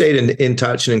we stayed in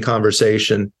touch and in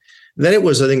conversation. Then it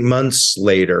was, I think, months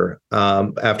later,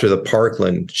 after the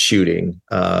Parkland shooting,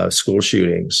 school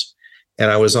shootings. And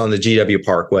I was on the GW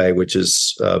Parkway, which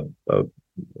is a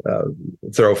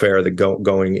thoroughfare that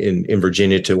going in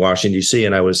Virginia to Washington, D.C.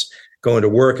 And I was going to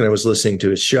work and I was listening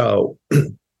to his show.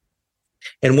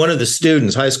 And one of the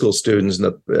students, high school students,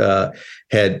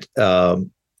 had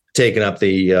taken up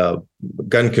the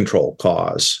gun control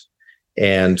cause.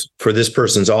 And for this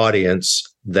person's audience,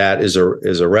 that is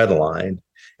a red line.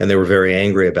 And they were very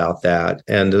angry about that.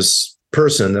 And this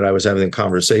person that I was having a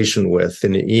conversation with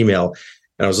in an email,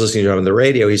 and I was listening to him on the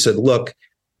radio, he said, look,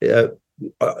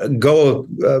 go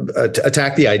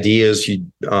attack the ideas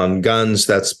on guns.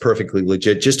 That's perfectly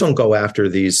legit. Just don't go after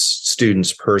these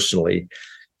students personally.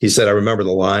 He said, I remember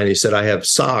the line. He said, I have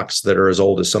socks that are as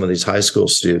old as some of these high school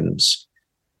students.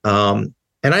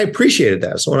 And I appreciated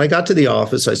that. So when I got to the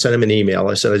office, I sent him an email.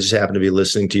 I said, I just happened to be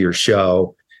listening to your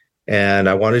show. And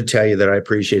I wanted to tell you that I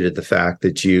appreciated the fact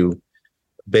that you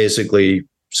basically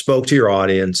spoke to your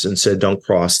audience and said, don't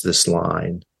cross this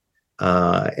line.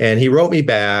 And he wrote me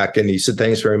back and he said,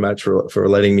 thanks very much for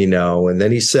letting me know. And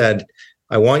then he said,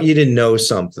 I want you to know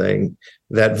something.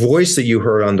 That voice that you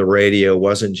heard on the radio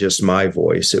wasn't just my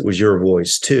voice. It was your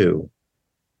voice too.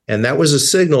 And that was a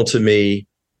signal to me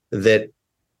that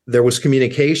there was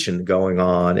communication going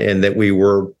on and that we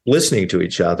were listening to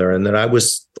each other, and that I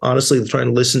was honestly trying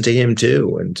to listen to him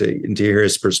too and to hear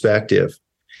his perspective.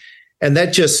 And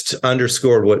that just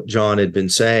underscored what John had been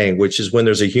saying, which is when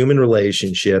there's a human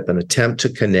relationship, an attempt to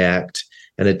connect,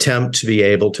 an attempt to be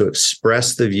able to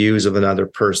express the views of another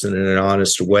person in an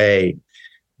honest way,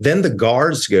 then the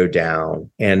guards go down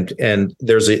and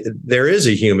there is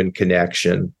a human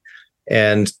connection.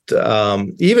 And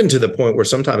even to the point where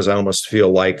sometimes I almost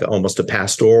feel like almost a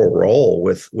pastoral role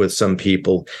with some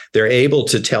people. They're able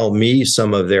to tell me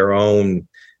some of their own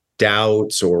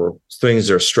doubts or things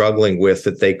they're struggling with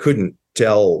that they couldn't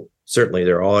tell certainly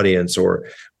their audience or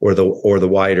the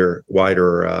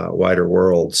wider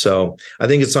world. So I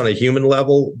think it's on a human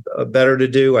level better to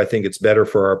do. I think it's better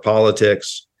for our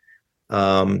politics.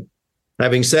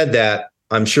 Having said that,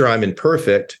 I'm sure I'm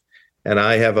imperfect. And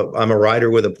I'm a writer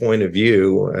with a point of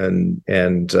view,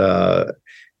 and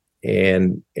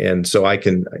so I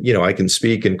can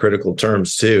speak in critical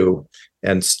terms too.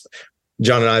 And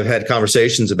John and I have had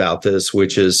conversations about this,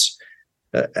 which is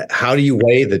how do you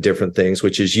weigh the different things?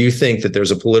 Which is, you think that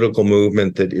there's a political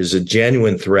movement that is a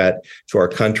genuine threat to our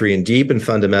country in deep and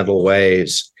fundamental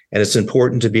ways, and it's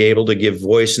important to be able to give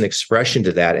voice and expression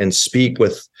to that and speak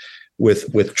with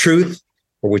truth,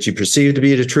 or what you perceive to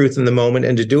be the truth in the moment,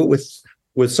 and to do it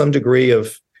with some degree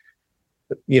of,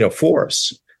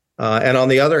 force. And on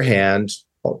the other hand,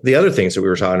 the other things that we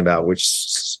were talking about,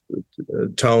 which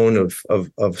tone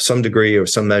of some degree or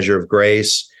some measure of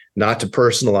grace, not to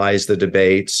personalize the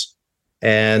debates,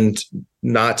 and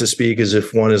not to speak as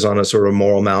if one is on a sort of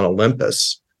moral Mount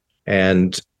Olympus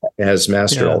and has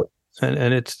mastered all.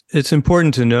 And it's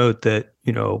important to note that,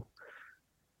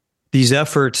 these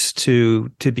efforts to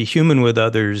be human with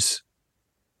others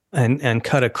and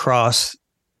cut across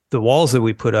the walls that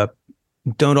we put up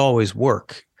don't always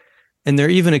work. And there are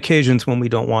even occasions when we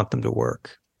don't want them to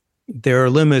work. There are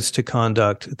limits to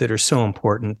conduct that are so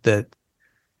important that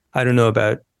I don't know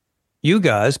about you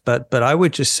guys, but I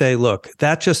would just say, look,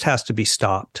 that just has to be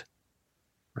stopped.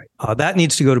 Right. That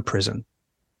needs to go to prison.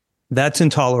 That's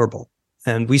intolerable.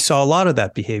 And we saw a lot of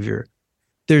that behavior.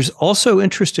 There's also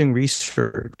interesting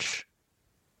research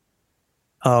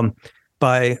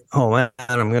by, I'm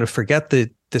going to forget the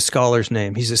scholar's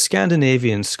name. He's a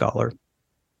Scandinavian scholar.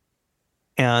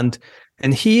 And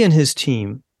he and his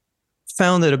team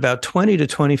found that about 20 to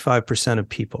 25% of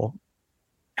people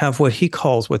have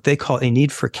what they call a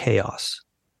need for chaos.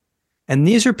 And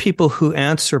these are people who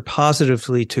answer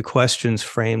positively to questions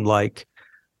framed like,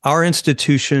 our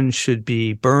institution should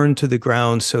be burned to the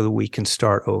ground so that we can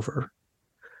start over.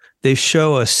 They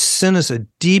show a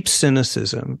deep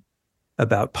cynicism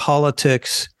about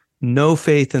politics, no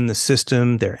faith in the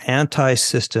system. They're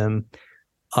anti-system.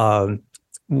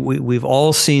 We've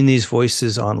all seen these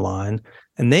voices online,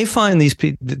 and they find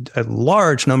a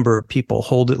large number of people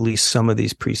hold at least some of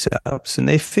these precepts, and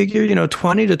they figure,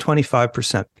 20 to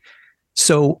 25%.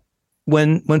 So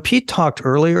when Pete talked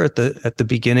earlier at the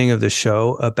beginning of the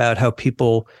show about how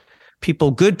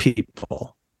good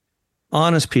people,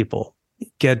 honest people,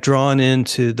 get drawn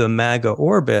into the MAGA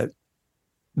orbit,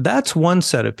 that's one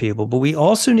set of people. But we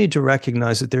also need to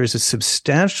recognize that there is a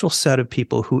substantial set of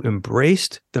people who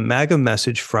embraced the MAGA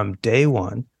message from day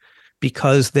one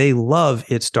because they love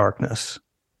its darkness.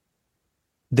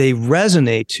 They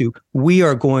resonate to, we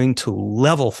are going to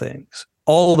level things.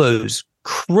 All those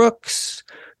crooks,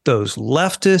 those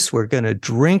leftists, we're going to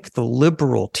drink the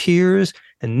liberal tears,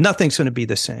 and nothing's going to be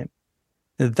the same.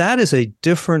 That is a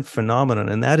different phenomenon,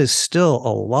 and that is still a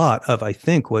lot of, I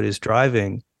think, what is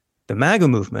driving the MAGA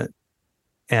movement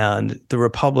and the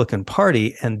Republican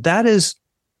Party. And that is,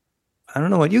 I don't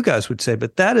know what you guys would say,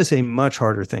 but that is a much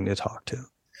harder thing to talk to.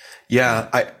 Yeah,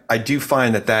 I do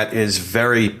find that is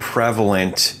very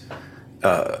prevalent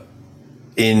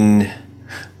in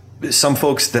some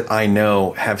folks that I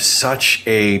know have such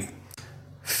a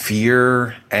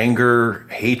fear, anger,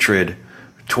 hatred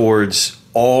towards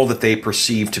all that they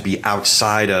perceive to be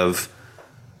outside of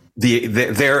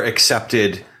their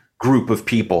accepted group of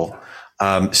people.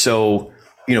 So,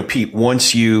 Pete,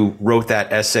 once you wrote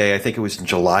that essay, I think it was in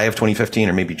July of 2015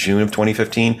 or maybe June of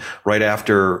 2015, right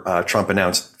after Trump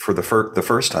announced for the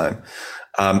first time,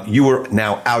 you were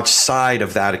now outside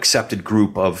of that accepted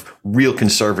group of real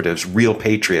conservatives, real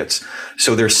patriots.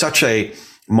 So there's such a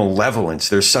malevolence,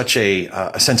 there's such a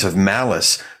sense of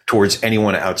malice towards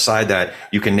anyone outside that.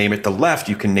 You can name it the left,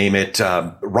 you can name it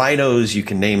rhinos, you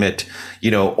can name it,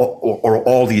 or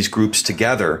all these groups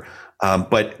together.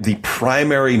 But the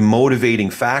primary motivating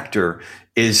factor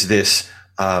is this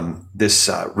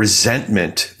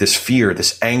resentment, this fear,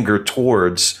 this anger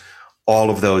towards all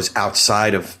of those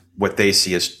outside of what they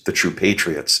see as the true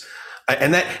patriots.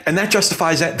 And that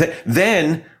justifies that.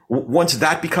 Then once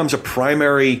that becomes a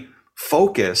primary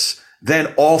focus,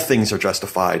 then all things are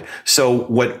justified. So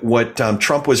what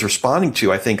Trump was responding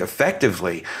to, I think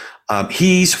effectively,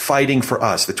 he's fighting for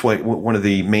us. One of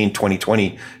the main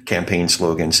 2020 campaign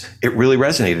slogans. It really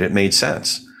resonated. It made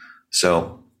sense.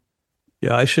 So,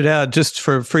 yeah, I should add, just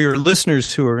for your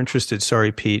listeners who are interested.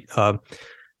 Sorry, Pete.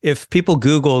 If people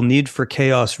Google "need for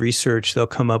chaos research," they'll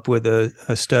come up with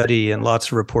a study and lots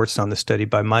of reports on the study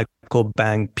by Michael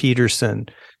Bang Peterson,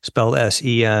 spelled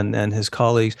S-E-N, and his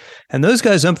colleagues. And those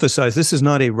guys emphasize this is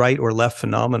not a right or left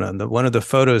phenomenon. That one of the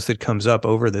photos that comes up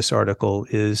over this article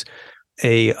is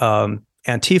a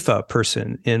Antifa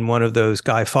person in one of those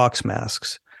Guy Fawkes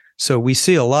masks. So we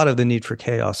see a lot of the need for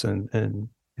chaos, and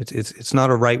it's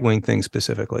not a right-wing thing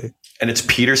specifically. And it's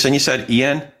Peterson, you said,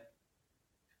 E-N?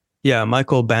 Yeah,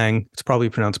 Michael Bang. It's probably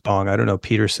pronounced Bong. I don't know.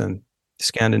 Peterson,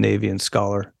 Scandinavian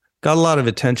scholar. Got a lot of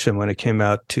attention when it came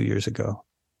out 2 years ago.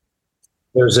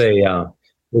 There's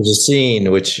a scene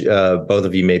which both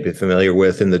of you may be familiar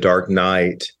with in The Dark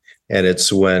Knight, and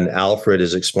it's when Alfred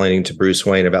is explaining to Bruce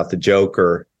Wayne about the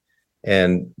Joker,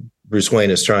 and Bruce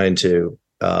Wayne is trying to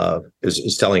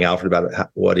is telling Alfred about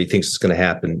what he thinks is going to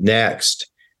happen next.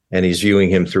 And he's viewing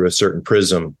him through a certain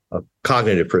prism, a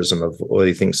cognitive prism of what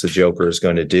he thinks the Joker is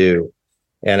going to do.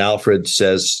 And Alfred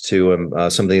says to him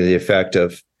something to the effect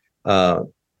of,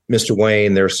 Mr.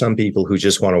 Wayne, there are some people who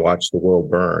just want to watch the world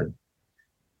burn.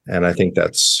 And I think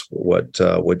that's what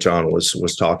John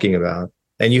was talking about.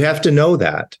 And you have to know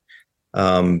that,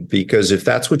 because if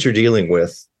that's what you're dealing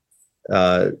with,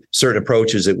 certain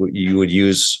approaches that you would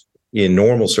use in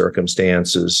normal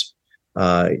circumstances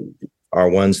are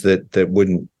ones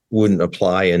that wouldn't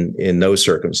apply in those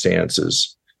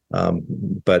circumstances.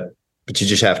 But you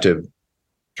just have to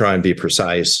try and be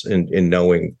precise in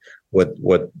knowing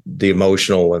what the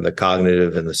emotional and the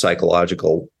cognitive and the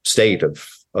psychological state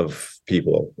of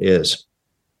people is.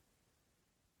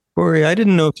 Corey, I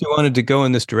didn't know if you wanted to go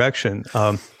in this direction.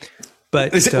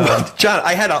 But John,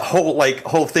 I had a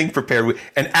whole thing prepared,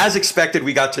 and as expected,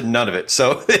 we got to none of it.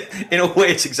 So, in a way,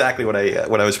 it's exactly what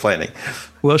I was planning.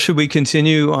 Well, should we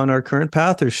continue on our current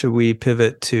path, or should we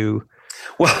pivot to?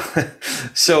 Well,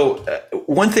 so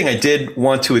one thing I did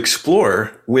want to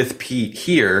explore with Pete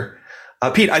here,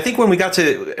 Pete. I think when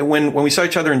we saw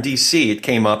each other in D.C., it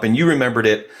came up, and you remembered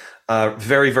it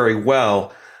very, very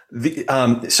well.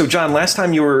 So, John, last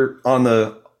time you were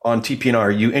on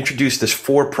TPNR, you introduced this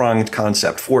four-pronged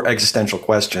concept, four existential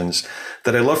questions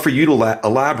that I'd love for you to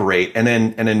elaborate. And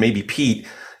then maybe Pete,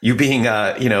 you being,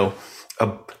 a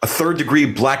third-degree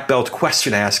black belt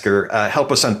question asker,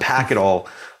 help us unpack it all.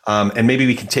 And maybe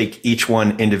we can take each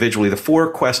one individually. The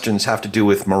four questions have to do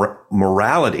with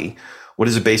morality. What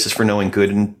is the basis for knowing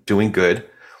good and doing good?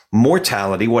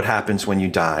 Mortality. What happens when you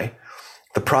die?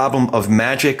 The problem of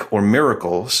magic or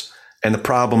miracles, and the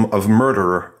problem of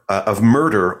murder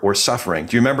or suffering.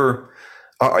 Do you remember?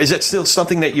 Is it still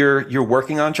something that you're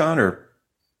working on, John? Or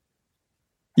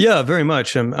yeah, very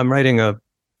much. I'm writing a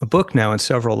book now and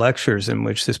several lectures in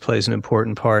which this plays an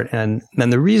important part. And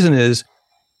the reason is,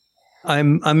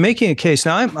 I'm making a case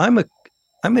now. I'm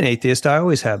an atheist. I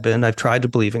always have been. I've tried to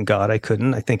believe in God. I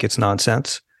couldn't. I think it's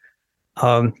nonsense.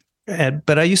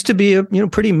 But I used to be a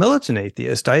pretty militant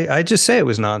atheist. I just say it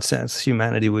was nonsense.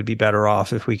 Humanity would be better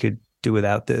off if we could do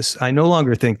without this. I no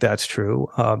longer think that's true.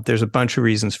 There's a bunch of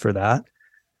reasons for that.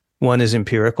 One is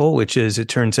empirical, which is it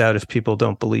turns out if people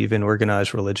don't believe in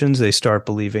organized religions, they start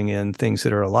believing in things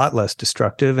that are a lot less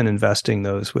destructive and investing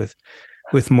those with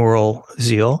moral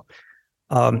zeal.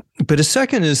 But a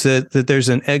second is that there's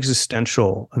an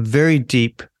existential, a very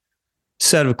deep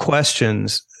set of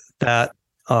questions that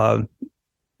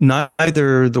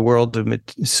neither the world of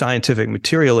scientific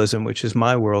materialism, which is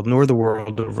my world, nor the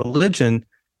world of religion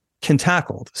can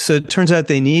tackle. So it turns out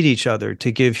they need each other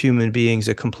to give human beings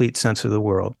a complete sense of the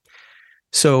world.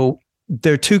 So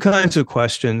there are two kinds of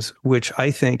questions which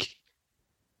I think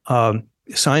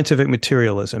scientific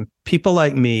materialism, people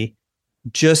like me,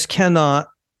 just cannot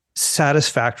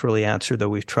satisfactorily answer, though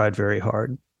we've tried very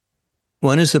hard.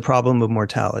 One is the problem of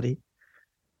mortality.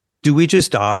 Do we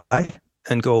just die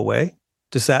and go away?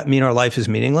 Does that mean our life is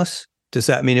meaningless? Does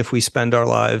that mean if we spend our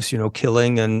lives,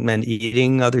 killing and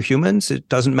eating other humans, it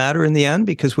doesn't matter in the end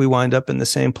because we wind up in the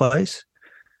same place?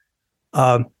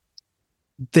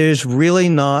 There's really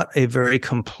not a very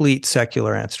complete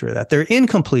secular answer to that. They're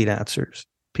incomplete answers.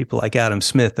 People like Adam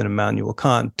Smith and Immanuel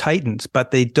Kant, titans,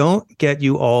 but they don't get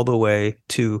you all the way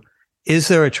to, is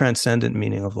there a transcendent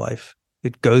meaning of life?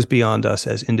 It goes beyond us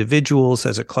as individuals,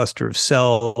 as a cluster of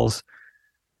cells,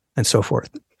 and so forth.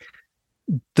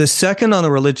 The second on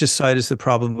the religious side is the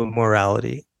problem of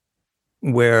morality,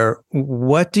 where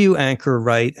what do you anchor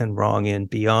right and wrong in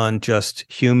beyond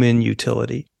just human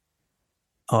utility?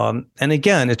 And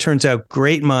again, it turns out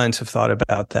great minds have thought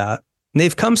about that. And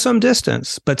they've come some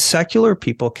distance, but secular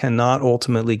people cannot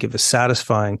ultimately give a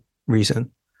satisfying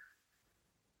reason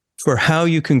for how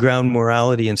you can ground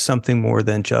morality in something more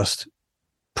than just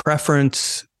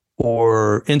preference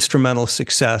or instrumental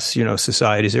success.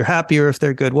 Societies are happier if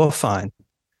they're good. Well, fine.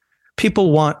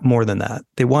 People want more than that.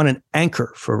 They want an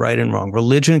anchor for right and wrong.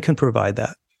 Religion can provide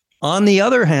that. On the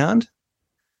other hand,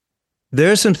 there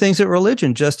are some things that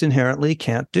religion just inherently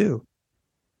can't do.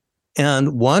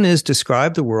 And one is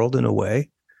describe the world in a way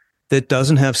that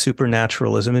doesn't have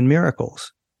supernaturalism and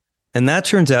miracles. And that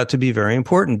turns out to be very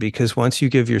important because once you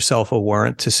give yourself a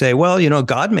warrant to say, well,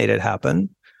 God made it happen.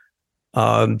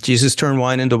 Jesus turned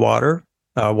water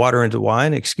into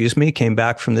wine, came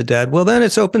back from the dead. Well, then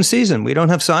it's open season. We don't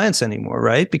have science anymore,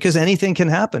 right? Because anything can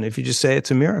happen if you just say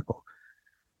it's a miracle.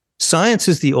 Science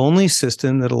is the only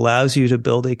system that allows you to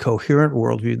build a coherent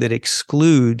worldview that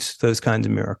excludes those kinds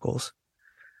of miracles.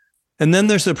 And then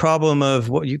there's the problem of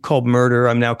what you call murder.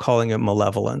 I'm now calling it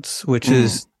malevolence, which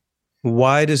is,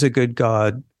 why does a good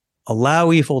God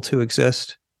allow evil to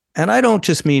exist? And I don't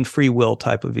just mean free will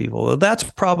type of evil. That's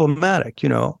problematic.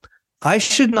 I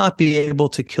should not be able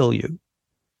to kill you.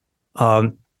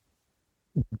 A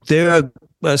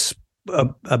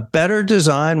better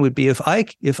design would be if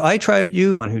I try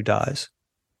you on who dies,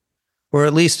 or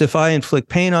at least if I inflict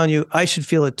pain on you, I should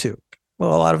feel it too.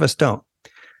 Well, a lot of us don't.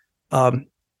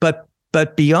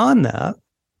 But beyond that,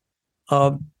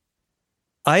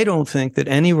 I don't think that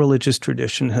any religious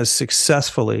tradition has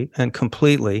successfully and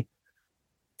completely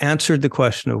answered the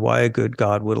question of why a good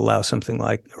God would allow something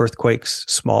like earthquakes,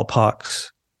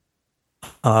 smallpox,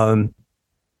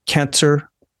 cancer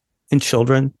in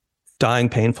children, dying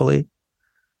painfully.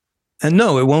 And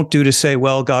no, it won't do to say,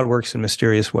 well, God works in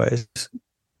mysterious ways.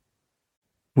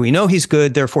 We know he's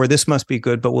good, therefore this must be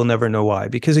good, but we'll never know why.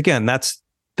 Because again, that's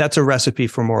a recipe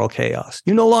for moral chaos.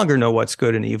 You no longer know what's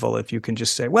good and evil if you can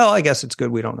just say, well, I guess it's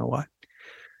good, we don't know why.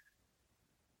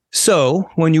 So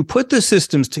when you put the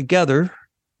systems together,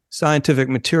 scientific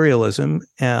materialism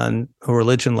and a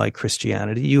religion like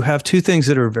Christianity, you have two things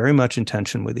that are very much in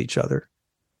tension with each other,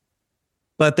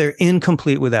 but they're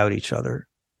incomplete without each other.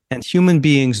 And human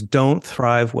beings don't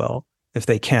thrive well if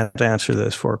they can't answer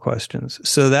those four questions.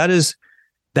 So that is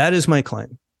my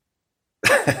claim.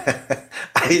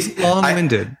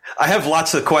 Long-winded. I have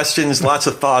lots of questions, lots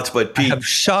of thoughts, but Pete, I have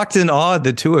shocked and awed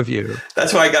the two of you.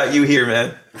 That's why I got you here,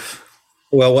 man.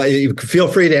 Well, you feel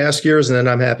free to ask yours, and then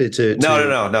I'm happy to. No.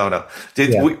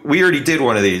 Yeah. We already did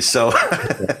one of these, so.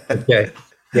 Okay.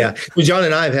 Yeah. Well, John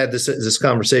and I have had this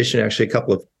conversation actually a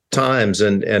couple of times,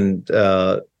 and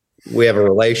we have a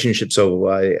relationship. So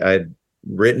I'd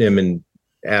written him and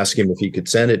asked him if he could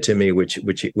send it to me, which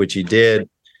he did,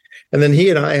 and then he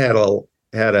and I had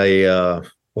a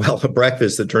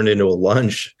breakfast that turned into a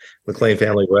lunch, McLean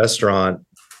Family Restaurant,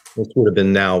 which would have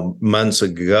been now months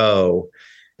ago,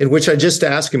 in which I just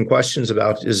asked him questions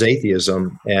about his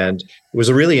atheism. And it was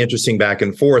a really interesting back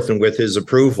and forth. And with his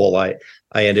approval, I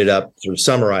ended up sort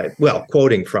of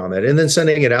quoting from it and then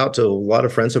sending it out to a lot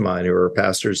of friends of mine who are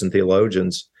pastors and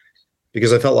theologians,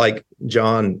 because I felt like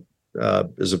John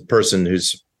is a person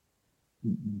who's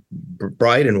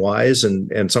bright and wise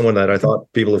and someone that I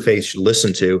thought people of faith should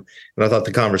listen to. And I thought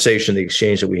the conversation, the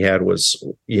exchange that we had was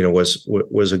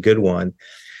a good one.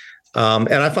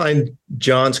 And I find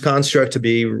John's construct to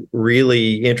be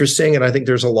really interesting. And I think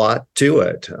there's a lot to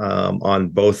it on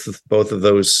both of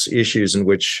those issues, in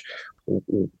which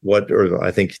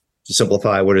I think to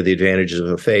simplify, what are the advantages of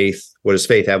a faith? What does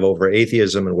faith have over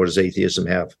atheism? And what does atheism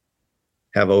have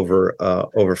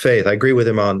over faith. I agree with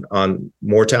him on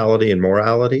mortality and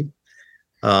morality.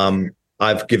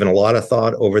 I've given a lot of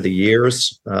thought over the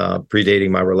years,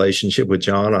 predating my relationship with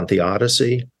John, on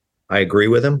theodicy. I agree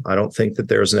with him. I don't think that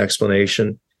there's an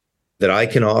explanation that I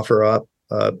can offer up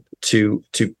to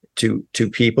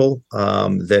people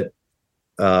that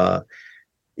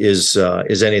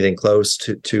is anything close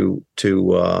to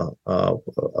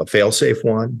a fail-safe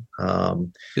one.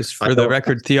 Just for the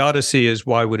record, theodicy is,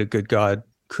 why would a good God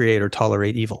create or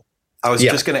tolerate evil? I was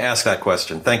just going to ask that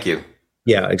question. Thank you.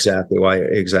 Yeah, exactly. Why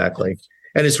exactly?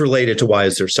 And it's related to, why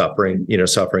is there suffering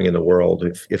in the world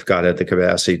if God had the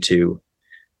capacity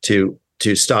to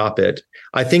stop it?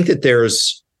 I think that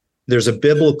there's a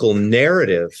biblical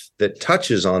narrative that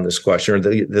touches on this question, or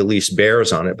that at least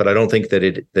bears on it, but I don't think that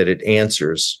it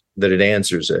answers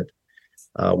it,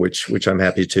 which I'm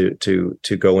happy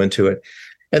to go into it.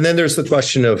 And then there's the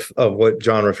question of what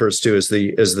John refers to as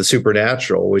the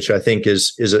supernatural, which I think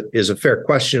is a fair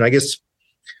question. I guess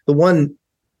the one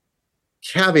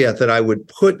caveat that I would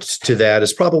put to that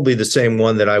is probably the same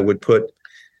one that I would put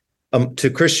to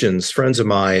Christians, friends of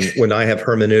mine, when I have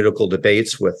hermeneutical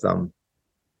debates with them.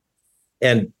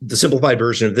 And the simplified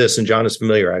version of this, and John is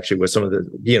familiar actually with some of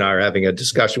he and I are having a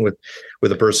discussion with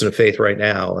a person of faith right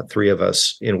now, three of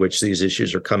us, in which these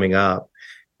issues are coming up.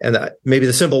 And maybe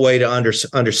the simple way to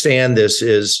understand this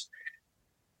is,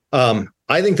 I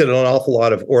think that an awful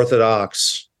lot of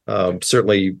Orthodox,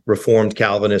 certainly Reformed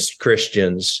Calvinist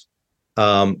Christians,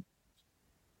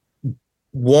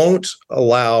 won't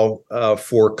allow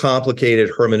for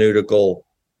complicated hermeneutical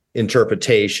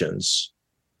interpretations,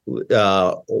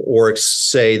 or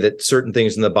say that certain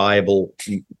things in the Bible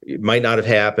might not have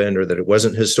happened, or that it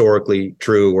wasn't historically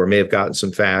true, or may have gotten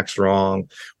some facts wrong,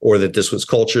 or that this was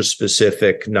culture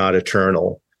specific, not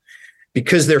eternal,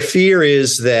 because their fear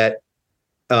is that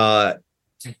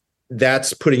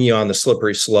that's putting you on the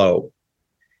slippery slope.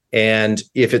 And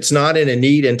if it's not in a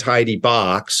neat and tidy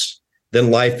box,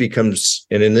 then life becomes,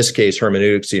 and in this case,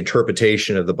 hermeneutics, the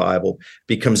interpretation of the Bible,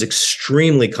 becomes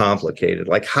extremely complicated.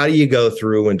 Like, how do you go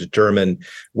through and determine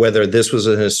whether this was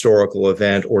an historical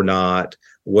event or not?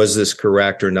 Was this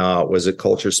correct or not? Was it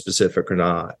culture specific or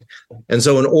not? And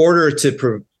so in order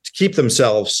to keep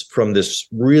themselves from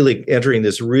entering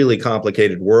this really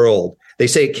complicated world, they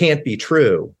say it can't be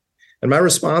true. And my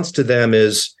response to them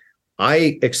is,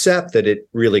 I accept that it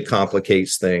really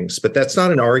complicates things, but that's not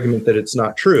an argument that it's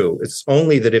not true. It's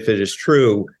only that if it is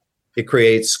true, it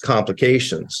creates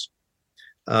complications.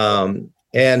 And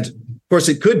of course,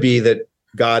 it could be that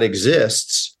God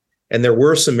exists and there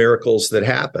were some miracles that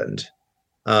happened,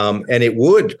 and it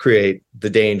would create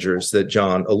the dangers that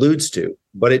John alludes to.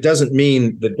 But it doesn't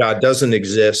mean that God doesn't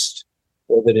exist,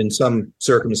 or that in some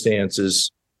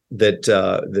circumstances that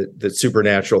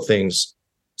supernatural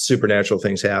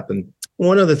things happen.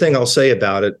 One other thing I'll say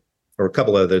about it, or a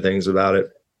couple other things about it,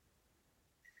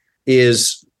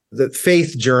 is that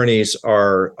faith journeys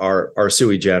are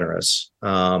sui generis,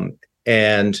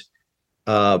 and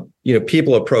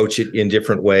people approach it in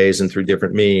different ways and through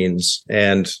different means.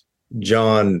 And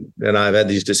John and I have had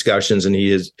these discussions, and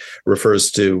he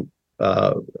refers to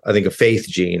I think a faith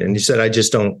gene, and he said, I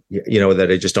just don't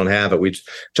have it. We were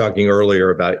talking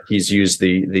earlier about, he's used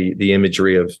the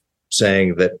imagery of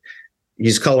saying that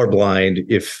he's colorblind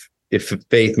if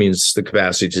faith means the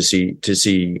capacity to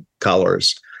see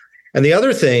colors. And the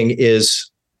other thing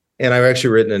is, and I've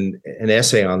actually written an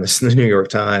essay on this in the New York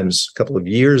Times a couple of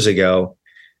years ago,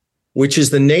 which is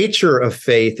the nature of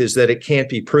faith is that it can't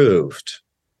be proved,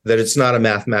 that it's not a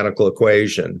mathematical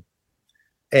equation.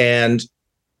 And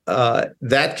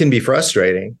that can be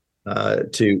frustrating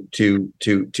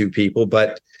to people,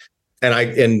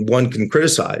 and one can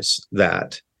criticize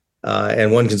that.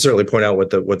 And one can certainly point out what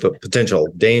the potential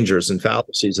dangers and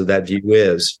fallacies of that view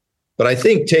is. But I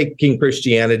think taking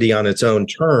Christianity on its own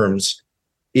terms,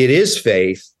 it is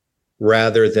faith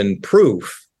rather than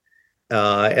proof.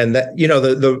 And that,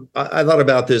 I thought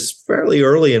about this fairly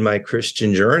early in my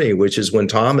Christian journey, which is when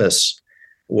Thomas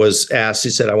was asked, he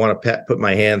said, I want to put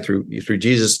my hand through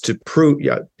Jesus to prove,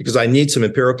 because I need some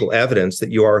empirical evidence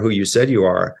that you are who you said you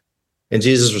are. And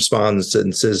Jesus responds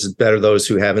and says, better those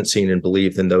who haven't seen and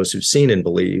believed than those who've seen and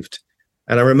believed.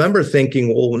 And I remember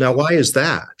thinking, well, now why is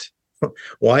that?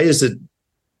 Why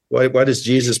does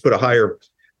Jesus put a higher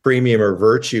premium or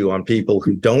virtue on people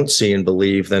who don't see and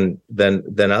believe than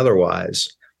otherwise?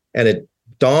 And it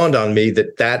dawned on me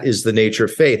that is the nature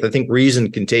of faith. I think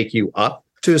reason can take you up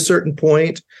to a certain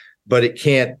point, but it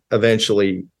can't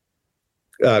eventually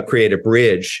create a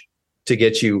bridge to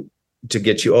get you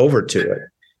over to it.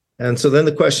 And so then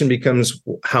the question becomes,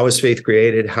 how is faith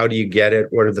created? How do you get it?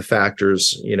 What are the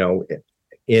factors,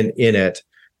 in it.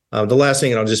 The last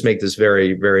thing, and I'll just make this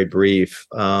very, very brief.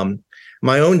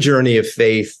 My own journey of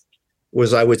faith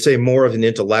was, I would say, more of an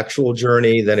intellectual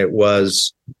journey than it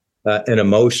was an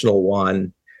emotional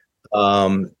one.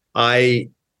 I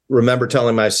remember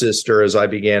telling my sister as I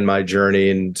began my journey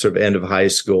in sort of end of high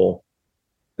school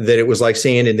that it was like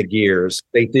sand in the gears.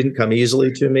 They didn't come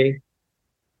easily to me.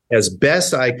 As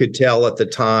best I could tell at the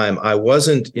time, I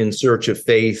wasn't in search of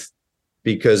faith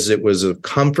because it was of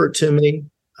comfort to me.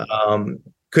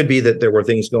 Could be that there were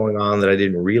things going on that I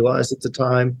didn't realize at the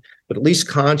time, but at least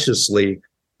consciously,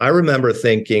 I remember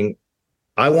thinking,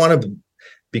 I want to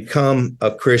become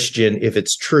a Christian if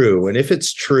it's true. And if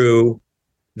it's true,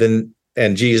 then,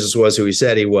 and Jesus was who he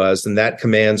said he was, then that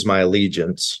commands my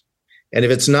allegiance. And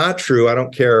if it's not true, I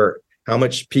don't care how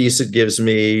much peace it gives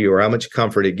me or how much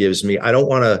comfort it gives me. I don't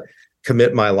want to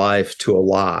commit my life to a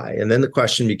lie. And then the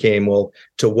question became, well,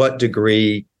 to what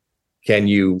degree can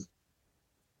you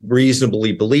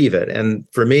reasonably believe it? And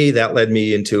for me, that led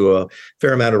me into a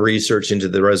fair amount of research into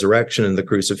the resurrection and the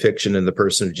crucifixion and the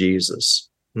person of Jesus.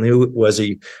 And who was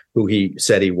he, who he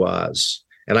said he was?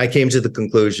 And I came to the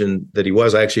conclusion that he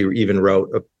was. I actually even wrote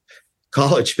a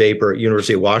college paper at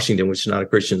University of Washington, which is not a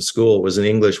Christian school. It was in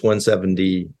English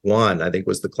 171, I think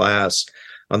was the class,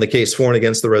 on the case for and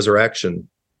against the resurrection.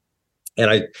 And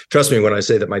I trust me when I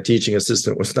say that my teaching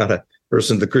assistant was not a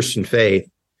person of the Christian faith.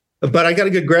 But I got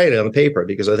a good grade on the paper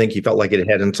because I think he felt like it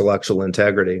had intellectual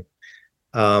integrity.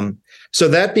 So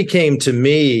that became to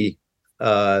me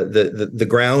the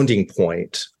grounding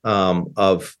point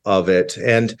of it.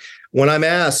 And when I'm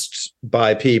asked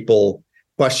by people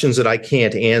questions that I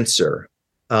can't answer,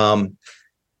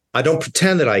 I don't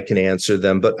pretend that I can answer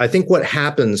them. But I think what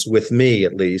happens with me,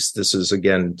 at least, this is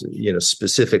again,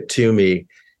 specific to me,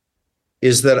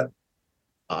 is that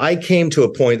I came to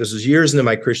a point, this was years into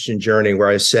my Christian journey, where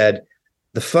I said,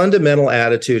 the fundamental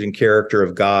attitude and character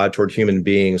of God toward human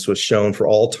beings was shown for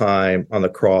all time on the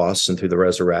cross and through the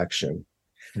resurrection.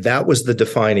 That was the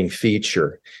defining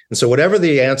feature. And so whatever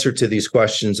the answer to these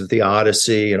questions of the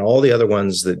Odyssey and all the other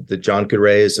ones that John could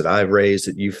raise, that I've raised,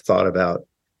 that you've thought about,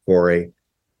 Corey,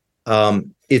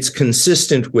 it's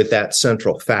consistent with that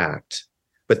central fact.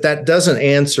 But that doesn't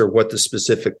answer what the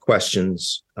specific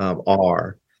questions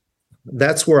are.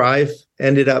 That's where I've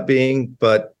ended up being,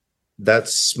 but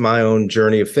that's my own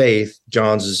journey of faith.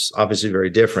 John's is obviously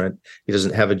very different. He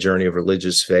doesn't have a journey of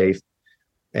religious faith.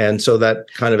 And so that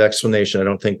kind of explanation, I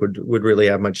don't think would really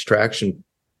have much traction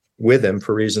with him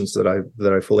for reasons that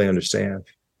I fully understand.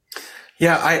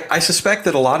 Yeah, I suspect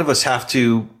that a lot of us have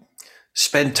to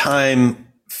spend time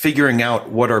figuring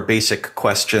out what our basic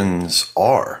questions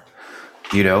are.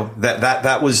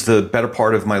 That was the better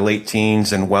part of my late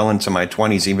teens and well into my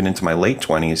 20s, even into my late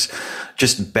 20s,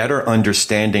 just better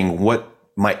understanding what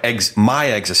my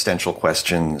existential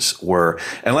questions were.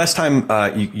 And last time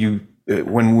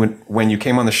when you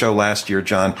came on the show last year,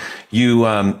 John,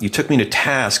 you took me to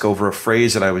task over a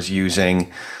phrase that I was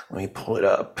using. Let me pull it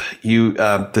up.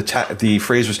 The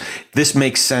phrase was, "This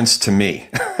makes sense to me."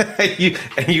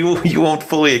 you won't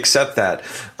fully accept that.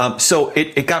 So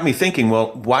it got me thinking,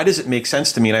 well, why does it make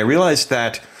sense to me? And I realized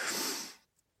that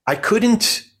I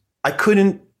couldn't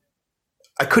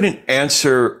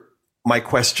answer my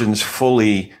questions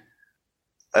fully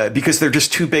because they're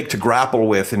just too big to grapple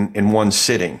with in one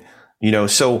sitting.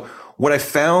 So what I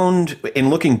found in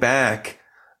looking back,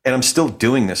 and I'm still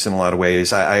doing this in a lot of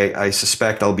ways, I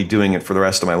suspect I'll be doing it for the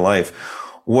rest of my life.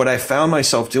 What I found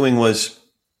myself doing was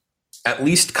at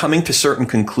least coming to certain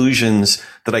conclusions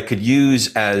that I could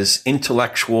use as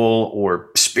intellectual or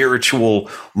spiritual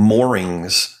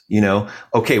moorings.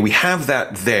 Okay, we have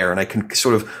that there, and I can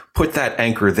sort of put that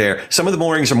anchor there. Some of the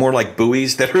moorings are more like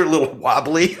buoys that are a little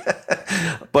wobbly,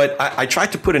 but I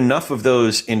tried to put enough of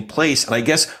those in place. And I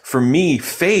guess for me,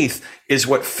 faith is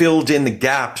what filled in the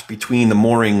gaps between the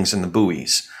moorings and the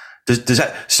buoys. Does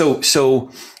that, so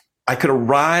I could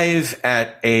arrive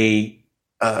at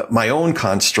my own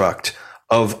construct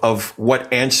of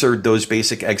what answered those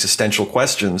basic existential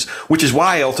questions, which is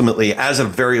why ultimately, as a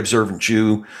very observant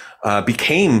Jew,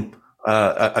 became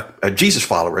a Jesus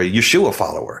follower, a Yeshua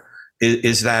follower,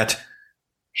 is that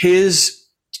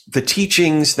the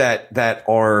teachings that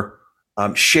are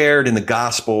shared in the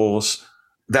Gospels,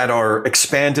 that are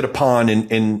expanded upon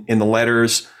in the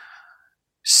letters,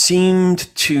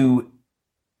 seemed to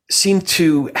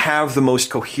have the most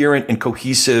coherent and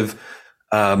cohesive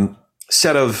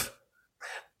set of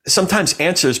sometimes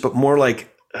answers, but more like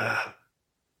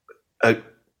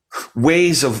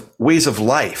ways of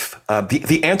life.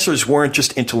 The answers weren't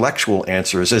just intellectual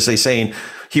answers, as they say in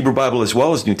Hebrew Bible as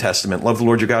well as New Testament. Love the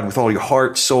Lord your God with all your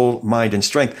heart, soul, mind, and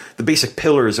strength. The basic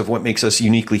pillars of what makes us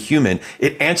uniquely human.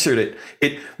 It answered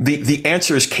it. The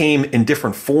answers came in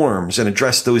different forms and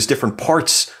addressed those different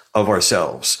parts of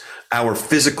ourselves. Our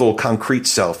physical, concrete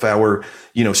self, our,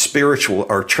 spiritual,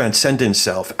 our transcendent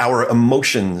self, our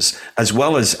emotions, as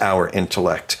well as our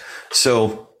intellect.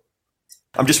 So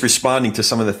I'm just responding to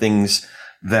some of the things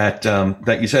that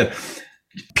you said.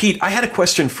 Pete, I had a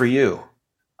question for you.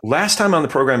 Last time on the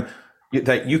program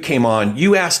that you came on,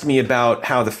 you asked me about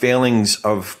how the failings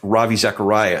of Ravi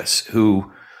Zacharias,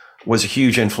 who was a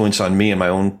huge influence on me in my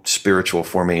own spiritual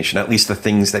formation, at least the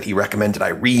things that he recommended I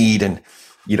read and,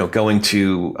 going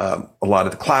to a lot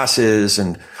of the classes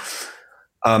and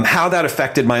how that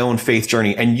affected my own faith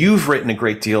journey. And you've written a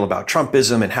great deal about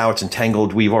Trumpism and how it's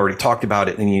entangled. We've already talked about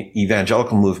it in the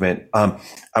evangelical movement.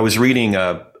 I was reading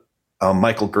a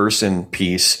Michael Gerson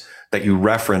piece that you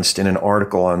referenced in an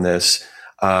article on this.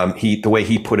 The way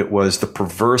he put it was the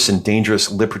perverse and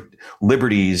dangerous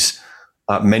liberties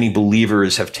many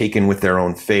believers have taken with their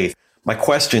own faith. My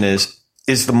question is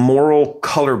the moral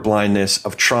colorblindness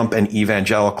of Trump and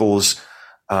evangelicals'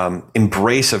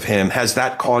 embrace of him, has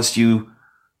that caused you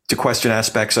to question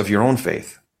aspects of your own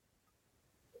faith?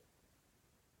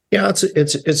 Yeah,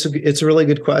 it's a really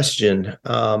good question.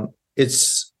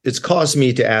 It's caused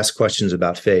me to ask questions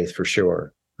about faith for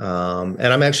sure. And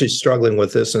I'm actually struggling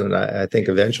with this, and I think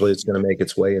eventually it's going to make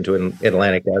its way into an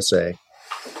Atlantic essay,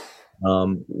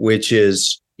 which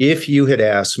is, if you had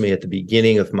asked me at the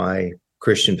beginning of my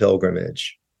Christian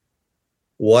pilgrimage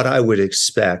what I would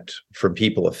expect from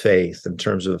people of faith in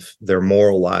terms of their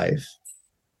moral life,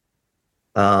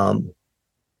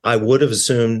 I would have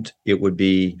assumed it would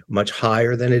be much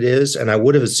higher than it is, and I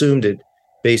would have assumed it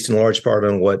based in large part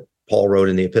on what Paul wrote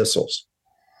in the epistles.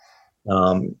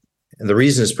 And the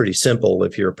reason is pretty simple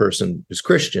if you're a person who's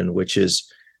Christian, which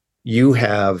is you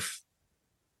have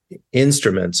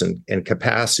instruments and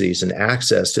capacities and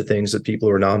access to things that people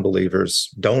who are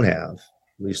non-believers don't have,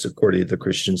 at least according to the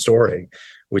Christian story,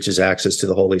 which is access to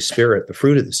the Holy Spirit, the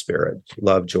fruit of the Spirit: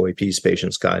 love, joy, peace,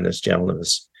 patience, kindness,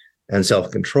 gentleness, and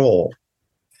self-control.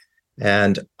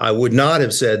 And I would not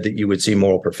have said that you would see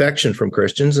moral perfection from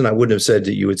Christians, and I wouldn't have said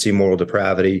that you would see moral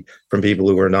depravity from people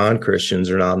who are non-Christians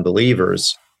or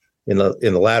non-believers. In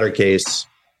the latter case,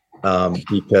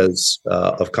 because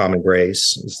of common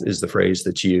grace is the phrase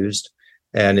that's used,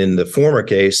 and in the former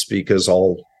case, because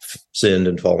all sinned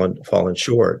and fallen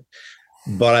short.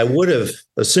 But I would have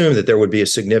assumed that there would be a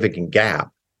significant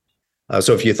gap.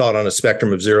 So if you thought on a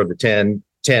spectrum of 0 to 10,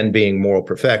 10 being moral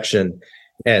perfection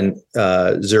and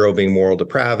 0 being moral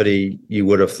depravity, you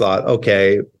would have thought,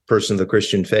 okay, person of the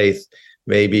Christian faith,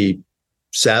 maybe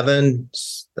 7,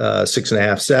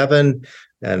 6.5, 7,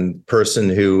 and person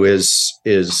who is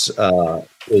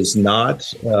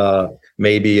not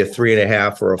maybe a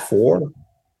 3.5 or a 4.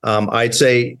 I'd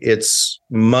say it's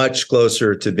much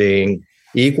closer to being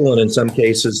equal, and in some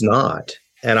cases not.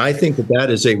 And I think that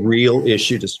is a real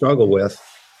issue to struggle with.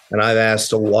 And I've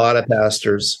asked a lot of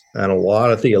pastors and a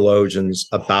lot of theologians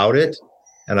about it.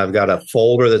 And I've got a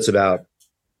folder that's about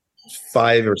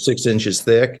 5 or 6 inches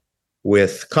thick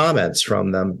with comments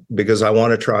from them, because I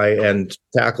want to try and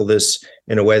tackle this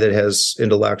in a way that has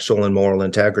intellectual and moral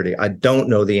integrity. I don't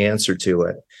know the answer to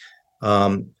it.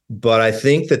 But I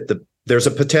think that there's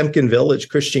a Potemkin village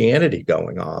Christianity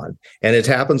going on. And it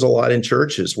happens a lot in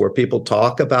churches where people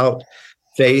talk about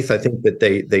faith. I think that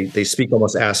they speak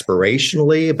almost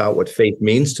aspirationally about what faith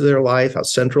means to their life, how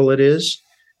central it is.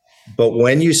 But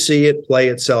when you see it play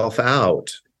itself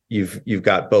out, you've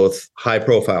got both high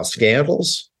profile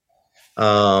scandals,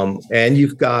 and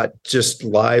you've got just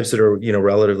lives that are,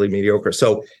 relatively mediocre.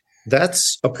 So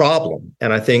that's a problem.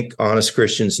 And I think honest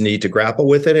Christians need to grapple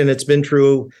with it. And it's been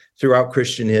true throughout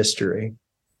Christian history.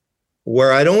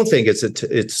 Where I don't think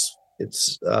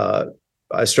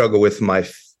I struggle with my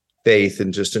faith,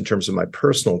 and just in terms of my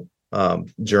personal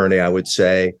journey, I would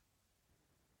say,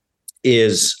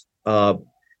 is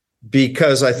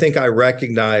because I think I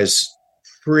recognize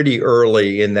pretty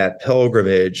early in that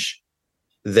pilgrimage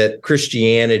that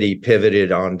Christianity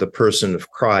pivoted on the person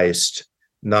of Christ,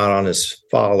 not on his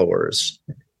followers.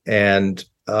 And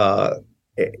so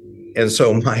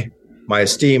my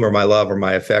esteem or my love or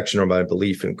my affection or my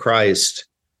belief in Christ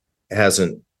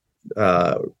hasn't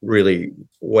really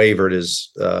wavered as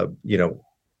in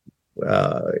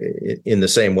the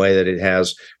same way that it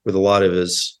has with a lot of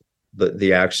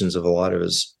the actions of a lot of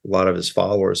his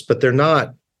followers. But they're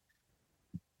not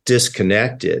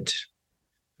disconnected.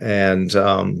 And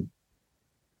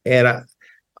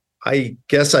I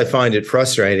guess I find it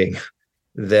frustrating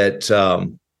that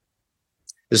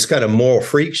this kind of moral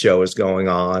freak show is going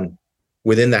on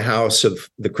within the house of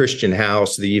the Christian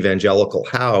house, the evangelical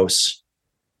house.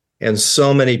 And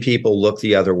so many people look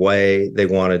the other way. They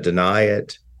want to deny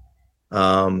it.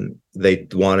 They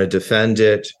want to defend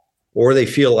it, or they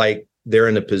feel like they're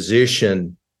in a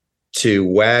position to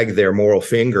wag their moral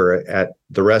finger at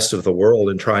the rest of the world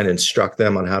and try and instruct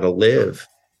them on how to live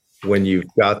when you've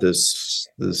got this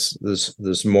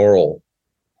moral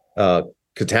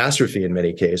catastrophe in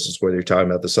many cases, whether you're talking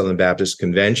about the Southern Baptist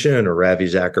Convention or Ravi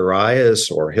Zacharias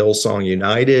or Hillsong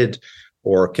United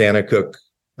or Kanakuk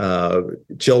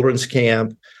Children's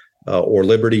Camp or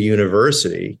Liberty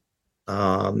University.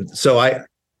 So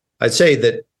I'd say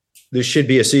that this should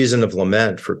be a season of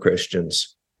lament for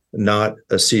Christians, not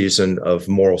a season of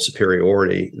moral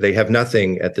superiority. They have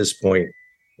nothing at this point,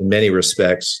 in many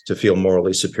respects, to feel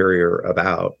morally superior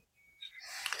about.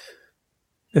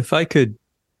 If I could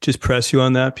just press you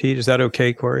on that, Pete, is that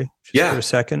okay, Corey? Yeah. For a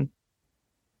second.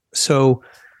 So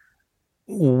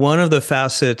one of the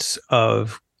facets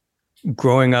of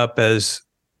growing up as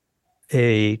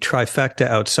a trifecta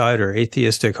outsider,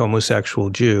 atheistic, homosexual,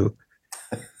 Jew,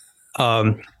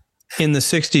 in the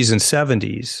 60s and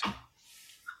 70s,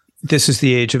 this is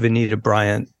the age of Anita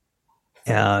Bryant,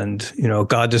 and,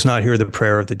 God does not hear the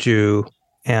prayer of the Jew,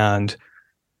 and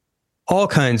all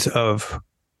kinds of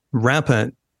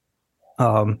rampant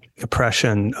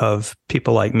oppression of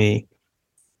people like me.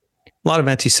 A lot of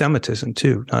anti-Semitism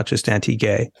too, not just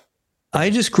anti-gay. I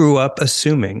just grew up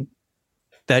assuming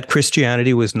that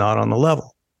Christianity was not on the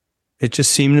level. It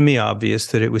just seemed to me obvious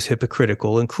that it was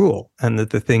hypocritical and cruel, and that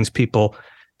the things people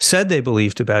said they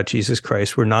believed about Jesus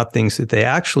Christ were not things that they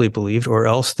actually believed, or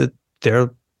else that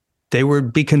they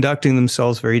would be conducting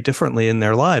themselves very differently in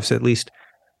their lives, at least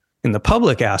in the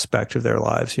public aspect of their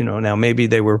lives. Now maybe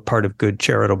they were part of good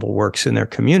charitable works in their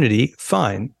community,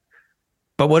 fine.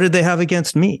 But what did they have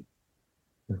against me?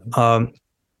 Mm-hmm.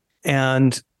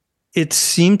 And it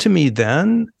seemed to me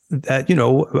then that,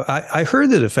 I heard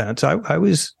the defense.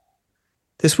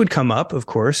 This would come up, of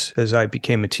course, as I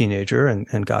became a teenager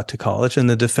and got to college. And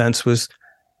the defense was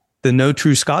the no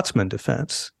true Scotsman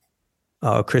defense.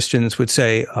 Christians would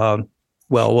say,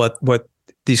 well, what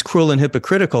these cruel and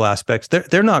hypocritical aspects,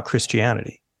 they're not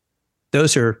Christianity.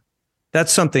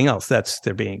 That's something else.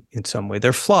 They're being, in some way,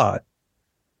 they're flawed.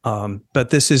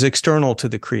 But this is external to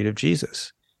the creed of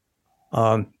Jesus.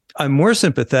 I'm more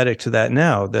sympathetic to that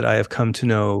now that I have come to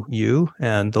know you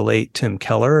and the late Tim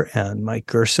Keller and Mike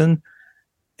Gerson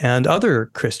and other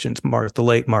Christians, the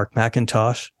late Mark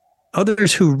McIntosh,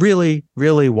 others who really,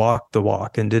 really walked the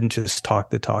walk and didn't just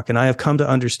talk the talk. And I have come to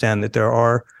understand that there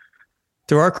are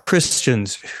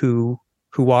Christians who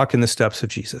walk in the steps of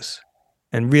Jesus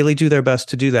and really do their best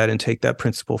to do that and take that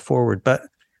principle forward. But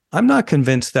I'm not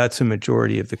convinced that's a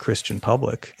majority of the Christian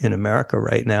public in America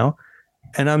right now.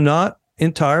 And I'm not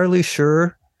entirely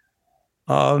sure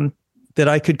that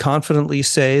I could confidently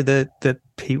say that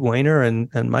Pete Wehner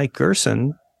and Mike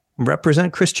Gerson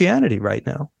represent Christianity right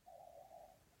now.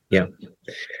 Yeah.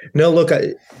 No, look,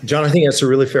 John, I think that's a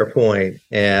really fair point.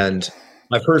 And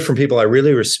I've heard from people I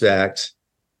really respect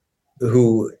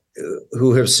who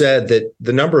have said that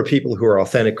the number of people who are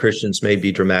authentic Christians may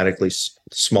be dramatically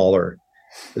smaller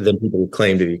than people who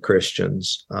claim to be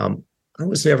Christians. I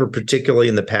was never particularly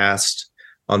in the past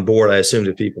on board. I assumed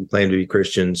if people claim to be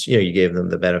Christians, you gave them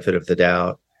the benefit of the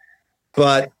doubt.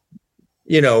 But,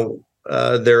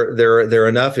 there are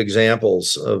enough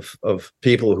examples of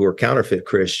people who are counterfeit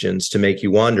Christians to make you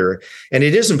wonder. And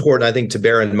it is important, I think, to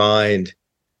bear in mind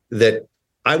that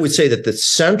I would say that the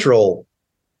central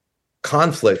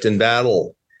conflict and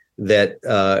battle that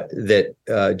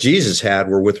Jesus had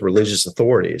were with religious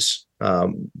authorities,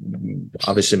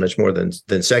 obviously much more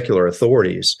than secular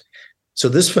authorities. So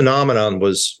this phenomenon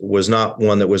was not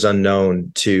one that was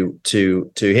unknown to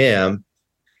him.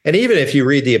 And even if you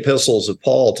read the epistles of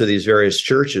Paul to these various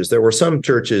churches, there were some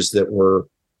churches that were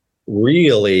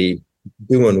really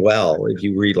doing well. If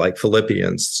you read like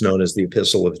Philippians, it's known as the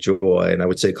Epistle of Joy, and I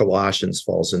would say Colossians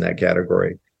falls in that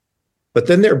category. But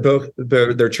then there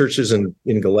are churches in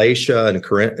Galatia and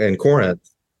Corinth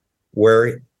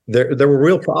where there were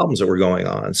real problems that were going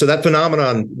on. So that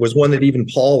phenomenon was one that even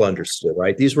Paul understood,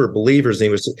 right? These were believers, and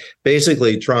he was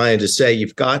basically trying to say,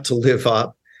 you've got to live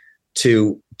up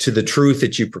to the truth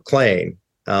that you proclaim.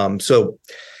 So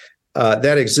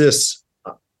that exists.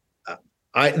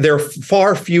 There are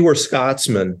far fewer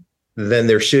Scotsmen than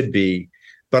there should be,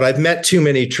 but I've met too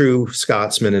many true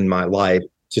Scotsmen in my life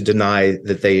to deny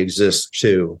that they exist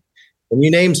too. And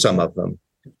you name some of them.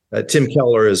 Tim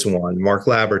Keller is one. Mark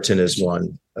Laberton is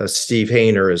one. Steve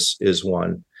Wehner is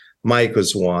one. Mike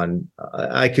was one.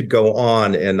 I could go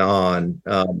on and on.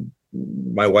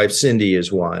 My wife Cindy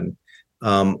is one.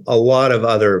 A lot of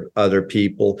other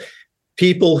people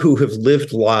who have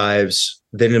lived lives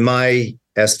that, in my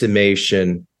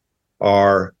estimation,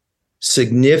 are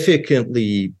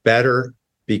significantly better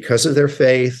because of their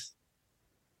faith.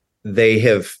 They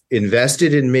have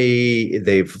invested in me.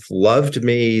 They've loved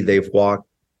me. They've walked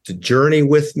the journey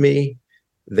with me.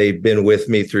 They've been with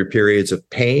me through periods of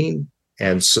pain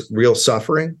and real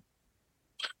suffering.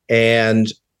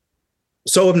 And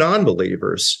so have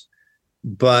non-believers.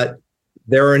 But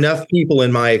there are enough people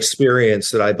in my experience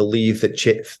that I believe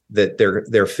that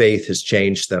their faith has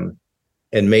changed them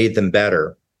and made them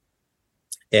better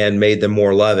and made them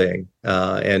more loving,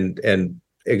 and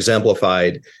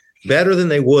exemplified better than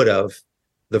they would have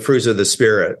the fruits of the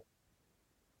Spirit.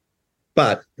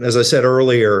 But as I said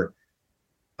earlier,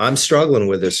 I'm struggling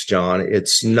with this, John.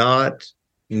 It's not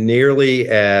nearly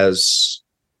as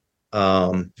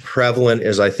prevalent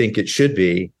as I think it should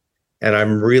be. And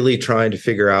I'm really trying to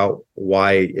figure out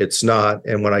why it's not.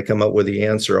 And when I come up with the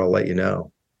answer, I'll let you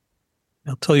know.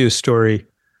 I'll tell you a story.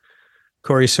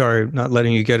 Corey, sorry, not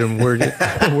letting you get in word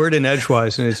in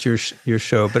edgewise, and it's your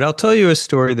show. But I'll tell you a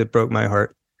story that broke my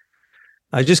heart.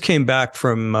 I just came back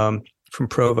from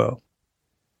Provo,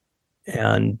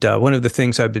 and one of the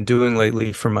things I've been doing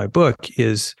lately for my book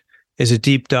is a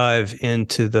deep dive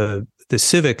into the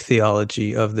civic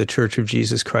theology of the Church of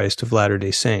Jesus Christ of Latter-day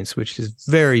Saints, which is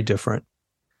very different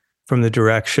from the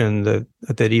direction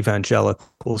that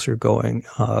evangelicals are going,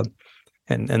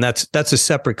 and that's a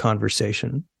separate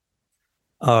conversation.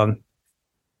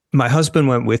 My husband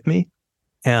went with me,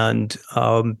 and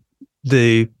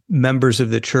the members of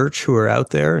the church who are out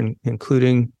there,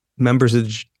 including members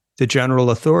of the general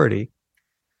authority,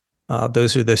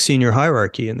 those are the senior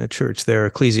hierarchy in the church, they're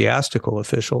ecclesiastical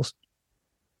officials,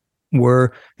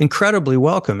 were incredibly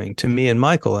welcoming to me and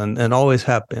Michael, and always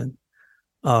have been.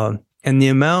 And the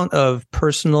amount of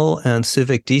personal and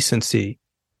civic decency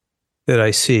that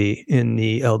I see in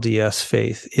the LDS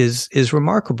faith is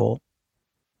remarkable.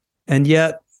 And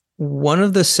yet, one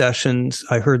of the sessions,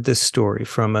 I heard this story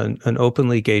from an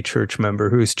openly gay church member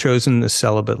who's chosen the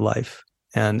celibate life,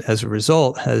 and as a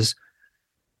result has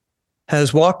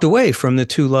walked away from the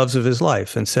two loves of his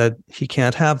life and said he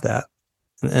can't have that.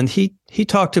 And he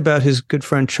talked about his good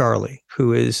friend Charlie,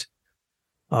 who is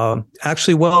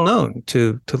actually well known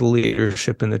to the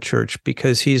leadership in the church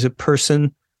because he's a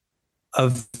person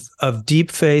of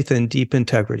deep faith and deep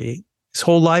integrity. His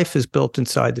whole life is built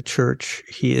inside the church.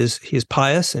 He is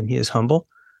pious and he is humble,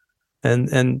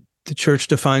 and the church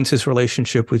defines his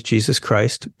relationship with Jesus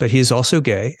Christ. But he is also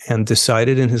gay and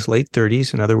decided in his late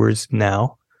 30s, in other words,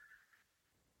 now,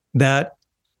 that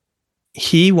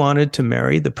he wanted to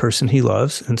marry the person he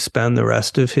loves and spend the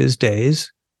rest of his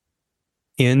days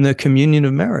in the communion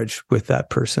of marriage with that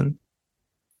person.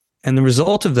 And the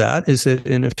result of that is that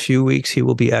in a few weeks he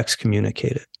will be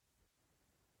excommunicated.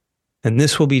 And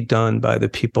this will be done by the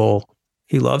people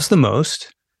he loves the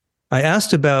most. I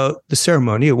asked about the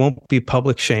ceremony. It won't be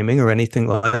public shaming or anything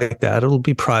like that. It'll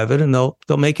be private, and they'll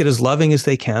make it as loving as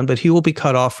they can, but he will be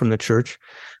cut off from the church.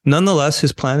 Nonetheless,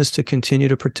 his plan is to continue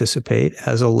to participate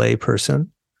as a lay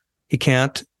person. He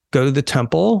can't go to the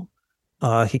temple.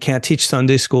 He can't teach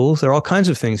Sunday schools. There are all kinds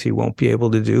of things he won't be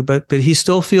able to do, but he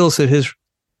still feels that his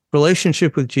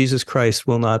relationship with Jesus Christ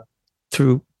will not,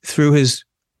 through his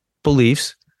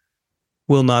beliefs,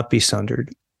 will not be sundered.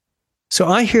 So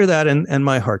I hear that and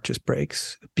my heart just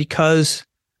breaks, because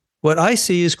what I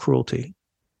see is cruelty.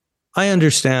 I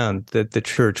understand that the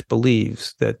church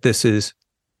believes that this is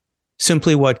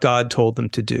simply what God told them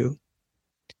to do,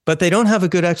 but they don't have a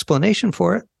good explanation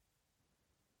for it.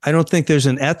 I don't think there's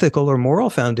an ethical or moral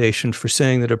foundation for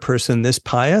saying that a person this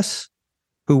pious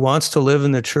who wants to live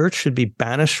in the church should be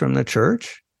banished from the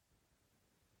church.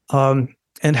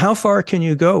 And how far can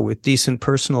you go with decent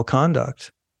personal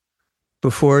conduct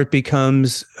before it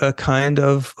becomes a kind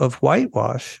of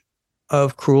whitewash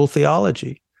of cruel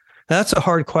theology? That's a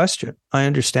hard question. I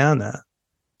understand that.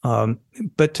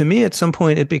 But to me, at some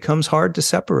point, it becomes hard to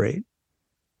separate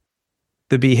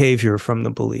the behavior from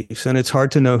the beliefs, and it's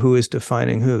hard to know who is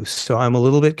defining who. So I'm a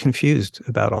little bit confused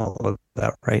about all of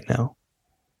that right now.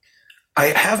 I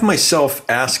have myself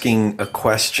asking a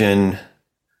question,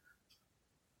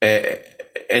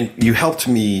 and you helped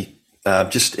me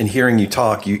just in hearing you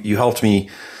talk. You helped me.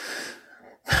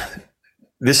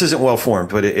 This isn't well formed,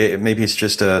 but maybe it's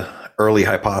just a early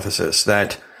hypothesis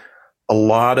that a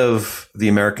lot of the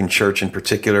American church in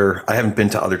particular, I haven't been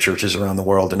to other churches around the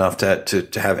world enough to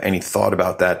have any thought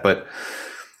about that, but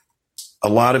a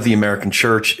lot of the American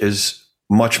church is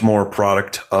much more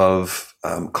product of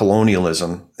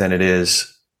colonialism than it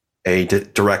is a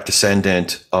direct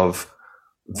descendant of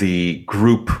the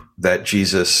group that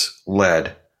Jesus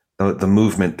led, the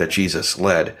movement that Jesus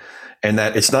led. And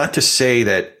that it's not to say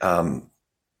that,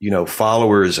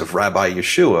 followers of Rabbi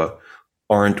Yeshua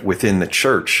aren't within the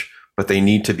church, but they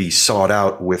need to be sought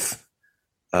out with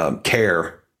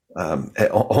care,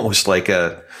 almost like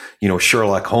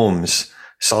Sherlock Holmes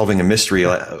solving a mystery.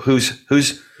 Who's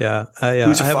a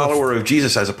follower of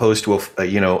Jesus as opposed to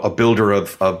a builder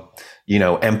of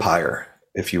empire,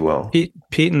 if you will.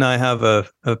 Pete and I have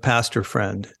a pastor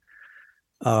friend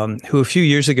who a few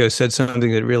years ago said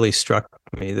something that really struck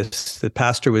me. The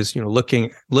pastor was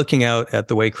looking out at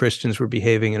the way Christians were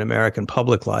behaving in American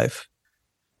public life.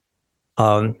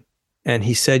 And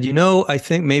he said, I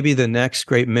think maybe the next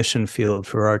great mission field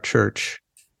for our church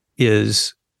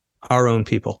is our own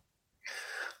people.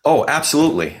 Oh,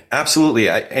 absolutely. Absolutely.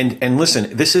 And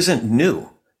listen, this isn't new.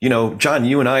 John,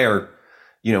 you and I are,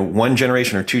 one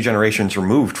generation or two generations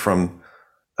removed from,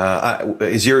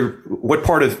 what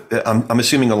part of, I'm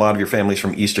assuming a lot of your family's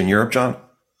from Eastern Europe, John?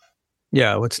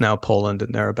 Yeah. What's now Poland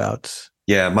and thereabouts.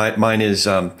 Yeah. Mine is,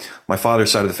 my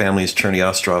father's side of the family is Cherny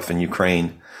Ostrov in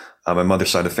Ukraine. My mother's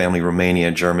side of the family,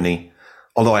 Romania, Germany.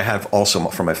 Although I have also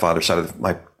from my father's side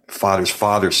my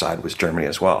father's side was Germany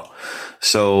as well.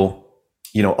 So,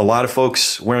 a lot of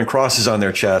folks wearing crosses on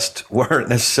their chest weren't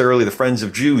necessarily the friends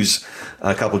of Jews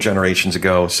a couple generations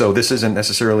ago. So this isn't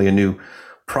necessarily a new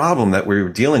problem that we were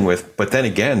dealing with. But then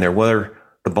again, there were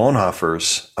the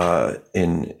Bonhoeffers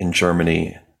in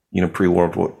Germany,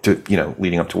 pre-World War II,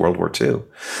 leading up to World War II.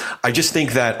 I just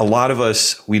think that a lot of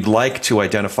us, we'd like to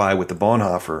identify with the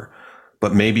Bonhoeffer,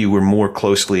 but maybe we're more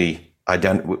closely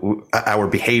our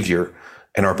behavior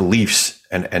and our beliefs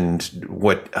and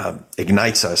what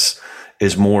ignites us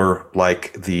is more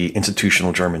like the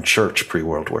institutional German church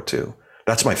pre-World War II.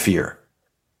 That's my fear.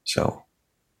 So.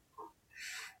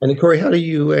 And Corey, how do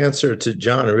you answer to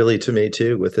John, and really to me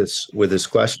too, with this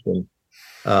question,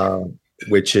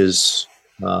 which is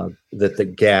that the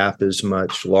gap is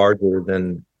much larger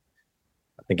than,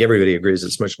 I think everybody agrees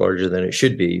it's much larger than it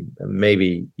should be.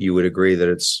 Maybe you would agree that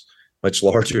it's much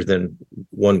larger than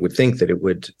one would think that it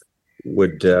would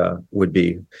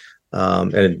be.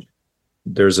 And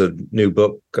there's a new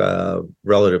book,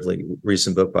 relatively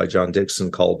recent book by John Dixon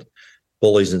called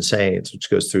Bullies and Saints, which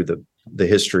goes through the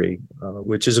history,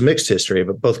 which is a mixed history,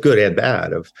 but both good and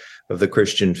bad of the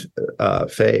Christian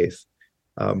faith.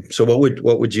 So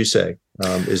what would you say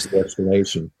is the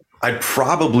explanation? I'd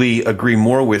probably agree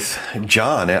more with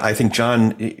John. I think,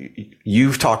 John,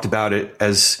 you've talked about it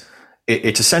as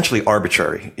it's essentially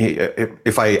arbitrary.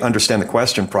 If I understand the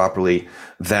question properly,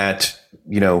 that,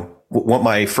 what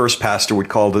my first pastor would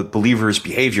call the believer's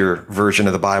behavior version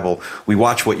of the Bible. We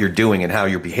watch what you're doing and how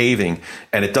you're behaving,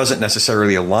 and it doesn't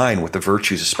necessarily align with the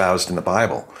virtues espoused in the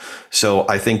Bible. So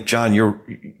I think, John,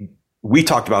 we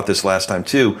talked about this last time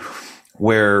too,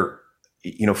 where,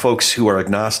 folks who are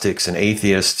agnostics and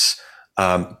atheists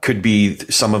could be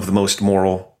some of the most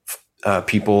moral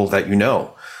people that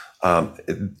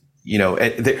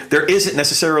there isn't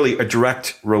necessarily a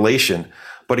direct relation.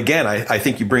 But again, I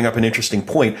think you bring up an interesting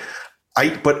point.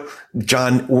 But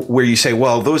John, where you say,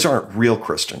 well, those aren't real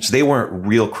Christians. They weren't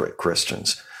real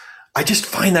Christians. I just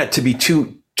find that to be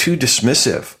too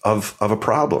dismissive of a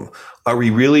problem. Are we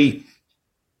really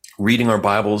reading our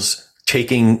Bibles,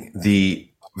 taking the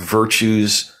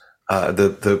virtues, as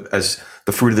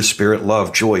the fruit of the Spirit,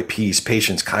 love, joy, peace,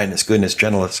 patience, kindness, goodness,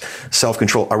 gentleness,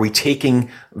 self-control? Are we taking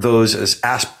those as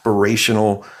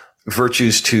aspirational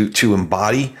virtues to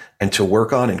embody and to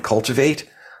work on and cultivate?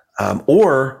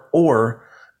 Or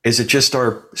is it just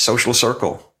our social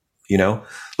circle?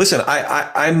 Listen,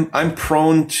 I'm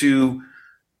prone to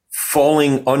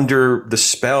falling under the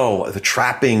spell, the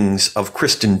trappings of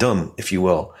Christendom, if you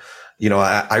will.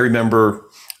 I remember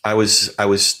I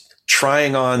was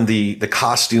trying on the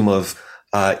costume of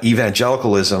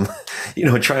evangelicalism,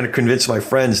 trying to convince my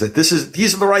friends that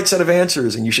these are the right set of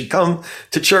answers and you should come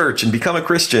to church and become a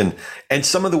Christian. And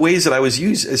some of the ways that I was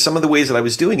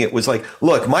doing it was like,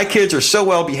 look, my kids are so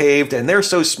well behaved and they're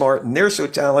so smart and they're so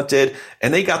talented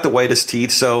and they got the whitest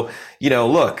teeth. So,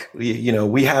 look,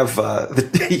 we have,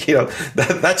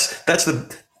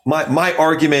 my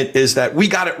argument is that we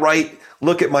got it right.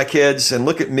 Look at my kids and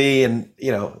look at me. And,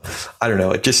 I don't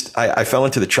know. I fell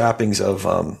into the trappings of,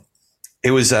 it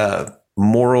was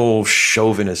moral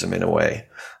chauvinism in a way,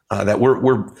 that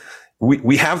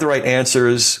we have the right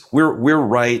answers. We're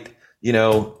right.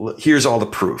 Here's all the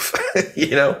proof,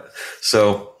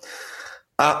 So,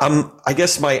 I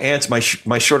guess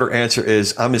my shorter answer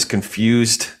is I'm as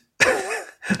confused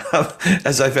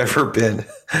as I've ever been.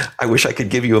 I wish I could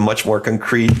give you a much more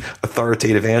concrete,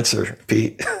 authoritative answer,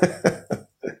 Pete.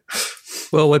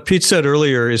 Well, what Pete said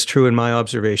earlier is true in my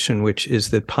observation, which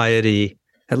is that piety,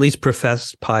 at least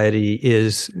professed piety,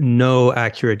 is no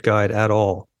accurate guide at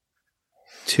all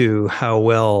to how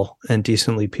well and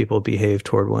decently people behave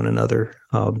toward one another.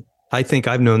 I think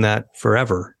I've known that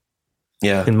forever.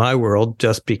 Yeah. In my world,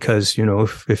 just because,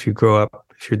 if you grow up,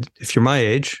 if you're my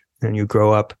age and you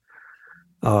grow up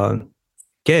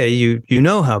gay, you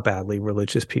know how badly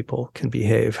religious people can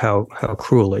behave, how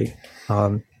cruelly,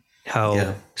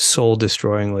 how soul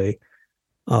destroyingly.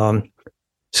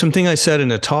 Something I said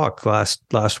in a talk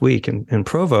last week in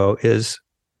Provo is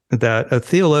that a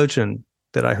theologian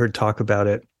that I heard talk about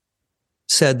it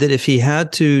said that if he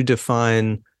had to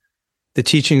define the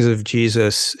teachings of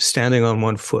Jesus standing on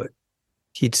one foot,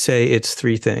 he'd say it's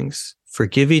three things: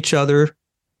 forgive each other,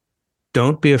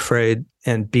 don't be afraid,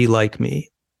 and be like me.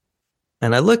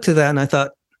 And I looked at that and I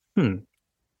thought,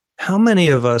 how many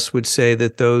of us would say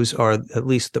that those are at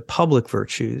least the public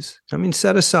virtues? I mean,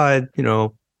 set aside,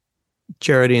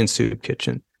 charity and soup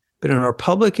kitchen, but in our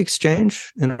public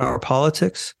exchange, in our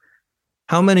politics,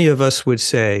 how many of us would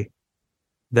say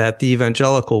that the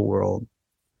evangelical world,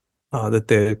 that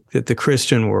the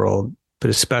Christian world, but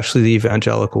especially the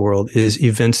evangelical world, is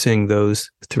evincing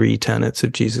those three tenets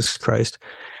of Jesus Christ?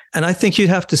 And I think you'd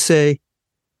have to say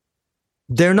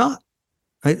they're not.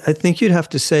 I think you'd have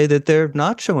to say that they're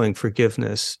not showing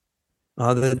forgiveness,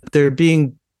 that they're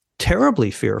being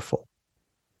terribly fearful,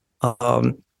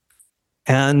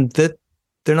 and that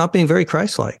they're not being very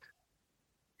Christ-like.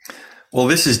 Well,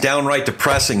 this is downright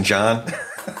depressing, John.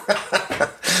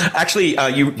 Actually,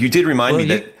 you did remind me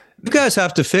that you guys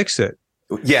have to fix it.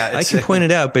 Yeah, I can point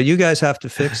it out, but you guys have to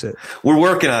fix it. We're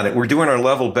working on it. We're doing our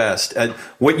level best.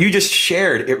 What you just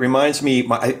shared, it reminds me,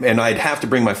 and I'd have to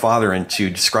bring my father in to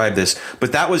describe this,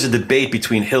 but that was a debate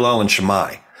between Hillel and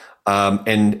Shammai,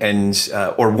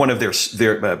 or one of their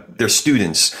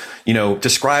students.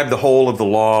 Describe the whole of the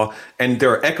law, and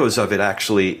there are echoes of it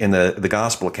actually in the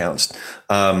gospel accounts.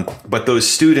 But those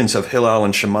students of Hillel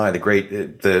and Shammai, the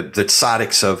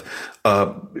tzaddiks of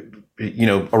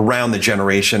around the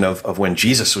generation of when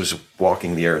Jesus was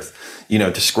walking the earth,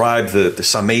 describe the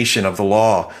summation of the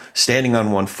law standing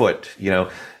on one foot,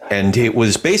 and it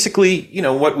was basically,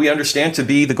 what we understand to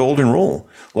be the golden rule.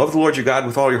 Love the Lord your God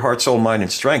with all your heart, soul, mind,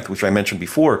 and strength, which I mentioned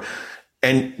before.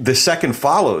 And the second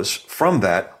follows from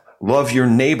that: love your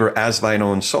neighbor as thine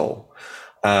own soul.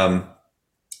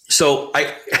 So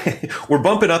we're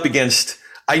bumping up against,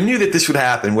 I knew that this would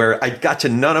happen, where I got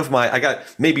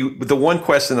maybe the one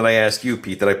question that I asked you,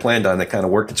 Pete, that I planned on that kind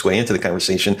of worked its way into the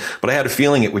conversation, but I had a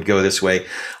feeling it would go this way.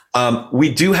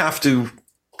 We do have to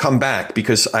come back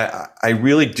because I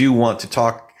really do want to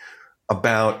talk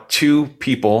about two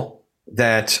people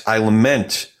that I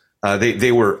lament.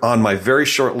 They were on my very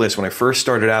short list when I first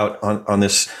started out on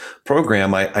this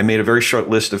program. I made a very short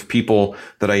list of people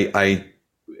that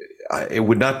it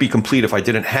would not be complete if I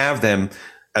didn't have them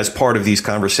as part of these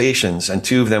conversations. And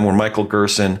two of them were Michael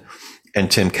Gerson and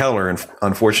Tim Keller. And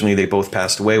unfortunately, they both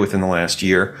passed away within the last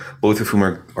year, both of whom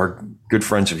are good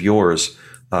friends of yours.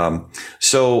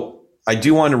 So I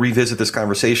do want to revisit this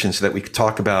conversation so that we could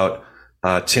talk about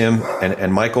Tim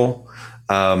and Michael.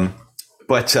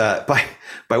 But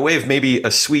by way of maybe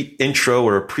a sweet intro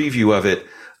or a preview of it,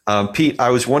 Pete, I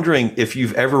was wondering if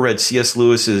you've ever read C.S.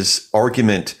 Lewis's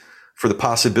argument for the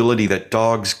possibility that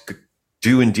dogs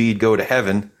do indeed go to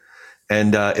heaven,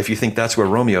 and if you think that's where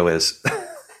Romeo is.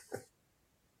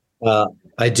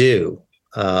 I do.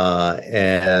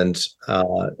 And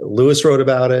Lewis wrote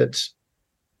about it.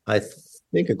 I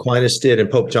think Aquinas did, and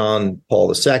Pope John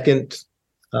Paul II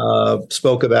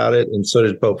spoke about it, and so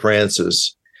did Pope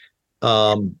Francis.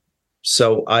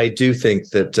 So I do think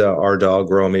that our dog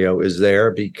Romeo is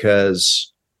there because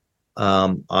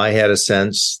I had a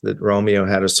sense that Romeo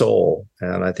had a soul,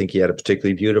 and I think he had a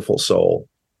particularly beautiful soul.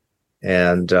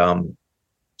 And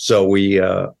so he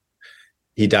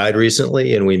died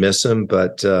recently, and we miss him,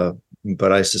 but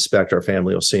I suspect our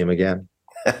family will see him again.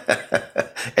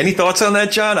 Any thoughts on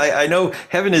that, John? I know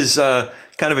heaven is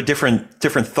kind of a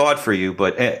different thought for you,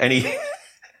 but any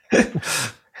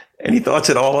thoughts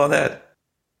at all on that?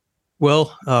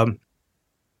 Well,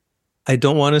 I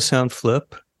don't want to sound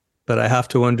flip, but I have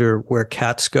to wonder where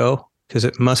cats go, because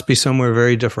it must be somewhere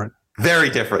very different. Very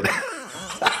different.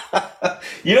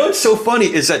 What's so funny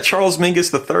is that Charles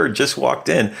Mingus III just walked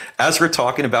in as we're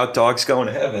talking about dogs going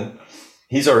to heaven.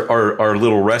 He's our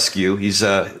little rescue. He's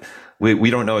we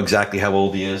don't know exactly how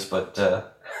old he is, but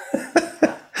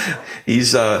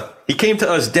he came to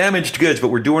us damaged goods, but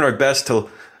we're doing our best to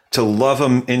to love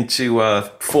them into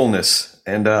fullness.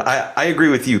 And I agree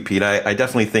with you, Pete. I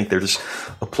definitely think there's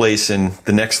a place in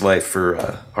the next life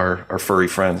for our furry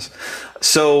friends.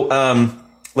 So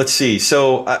let's see.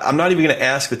 So I'm not even going to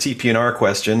ask the TPNR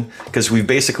question because we've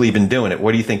basically been doing it.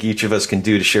 What do you think each of us can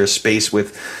do to share space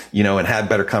with, and have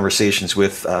better conversations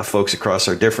with folks across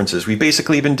our differences? We've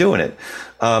basically been doing it.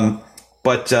 And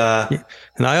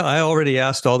I already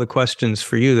asked all the questions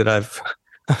for you that I've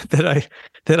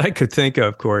that I could think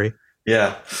of, Corey.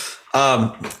 Yeah.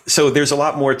 So there's a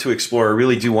lot more to explore. I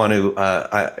really do want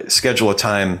to schedule a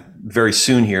time very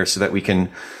soon here so that we can,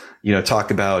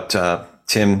 talk about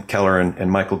Tim Keller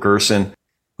and Michael Gerson.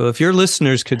 Well, if your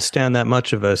listeners could stand that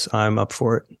much of us, I'm up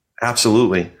for it.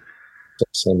 Absolutely.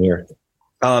 Same here.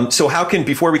 So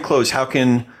before we close, how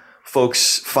can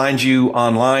folks find you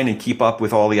online and keep up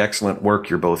with all the excellent work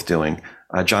you're both doing?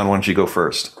 John, why don't you go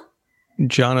first?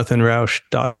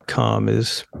 JonathanRauch.com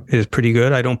is pretty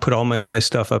good. I don't put all my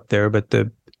stuff up there, but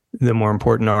the more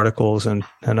important articles and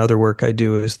other work I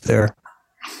do is there.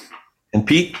 And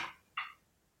Pete?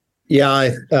 Yeah,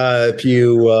 if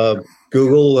you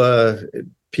Google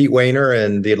Pete Wehner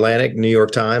and The Atlantic, New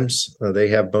York Times, they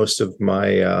have most of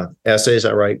my essays.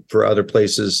 I write for other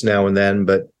places now and then,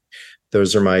 but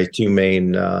those are my two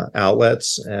main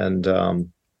outlets, and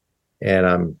I'm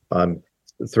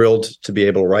thrilled to be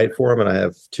able to write for them, and I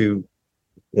have two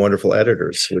wonderful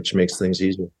editors, which makes things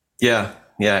easier. Yeah,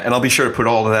 and I'll be sure to put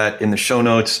all of that in the show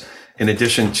notes, in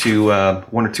addition to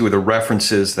one or two of the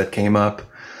references that came up.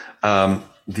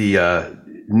 The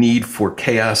Need for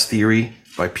Chaos Theory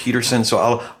by Peterson. So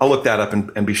I'll look that up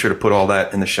and be sure to put all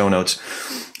that in the show notes.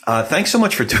 Thanks so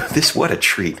much for doing this. What a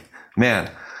treat, man.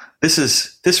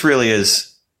 This really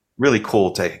is really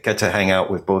cool to get to hang out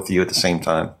with both of you at the same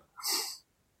time.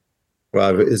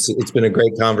 Well, it's been a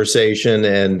great conversation,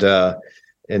 and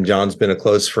John's been a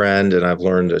close friend, and I've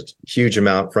learned a huge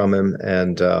amount from him,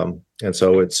 and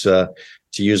so it's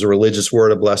to use a religious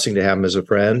word, a blessing to have him as a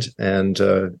friend. And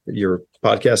your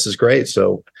podcast is great,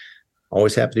 so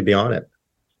always happy to be on it.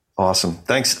 Awesome,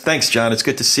 thanks, John. It's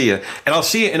good to see you, and I'll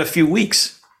see you in a few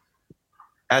weeks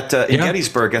in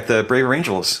Gettysburg at the Braver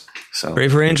Angels. So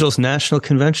Braver Angels National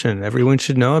Convention. Everyone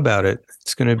should know about it.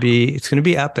 It's going to be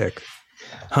epic.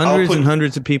 Hundreds and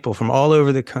hundreds of people from all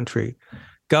over the country,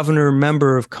 governor,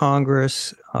 member of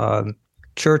Congress,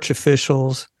 church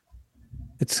officials.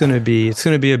 It's going to be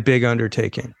a big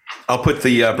undertaking. I'll put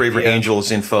the Braver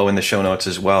Angels info in the show notes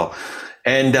as well.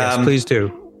 And yes, please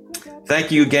do.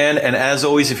 Thank you again. And as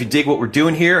always, if you dig what we're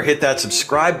doing here, hit that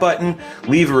subscribe button,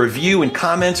 leave a review and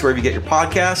comments wherever you get your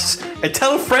podcasts, and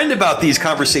tell a friend about these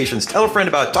conversations. Tell a friend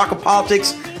about talking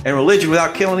politics and religion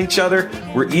without killing each other.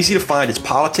 We're easy to find. It's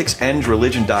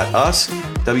politicsandreligion.us,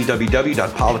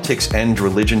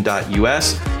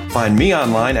 www.politicsandreligion.us. Find me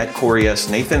online at Corey S.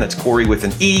 Nathan. That's Corey with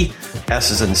an E.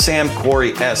 S is in Sam,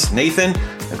 Corey S. Nathan.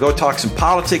 Now go talk some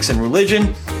politics and religion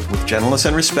with gentleness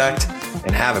and respect,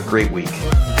 and have a great week.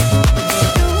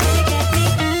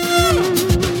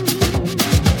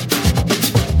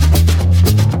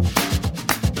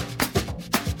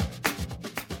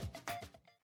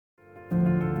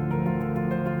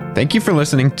 Thank you for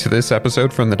listening to this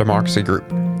episode from the Democracy Group.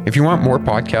 If you want more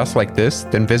podcasts like this,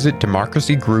 then visit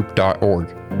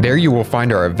democracygroup.org. There you will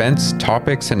find our events,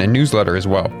 topics, and a newsletter as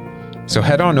well. So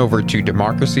head on over to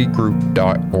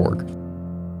democracygroup.org.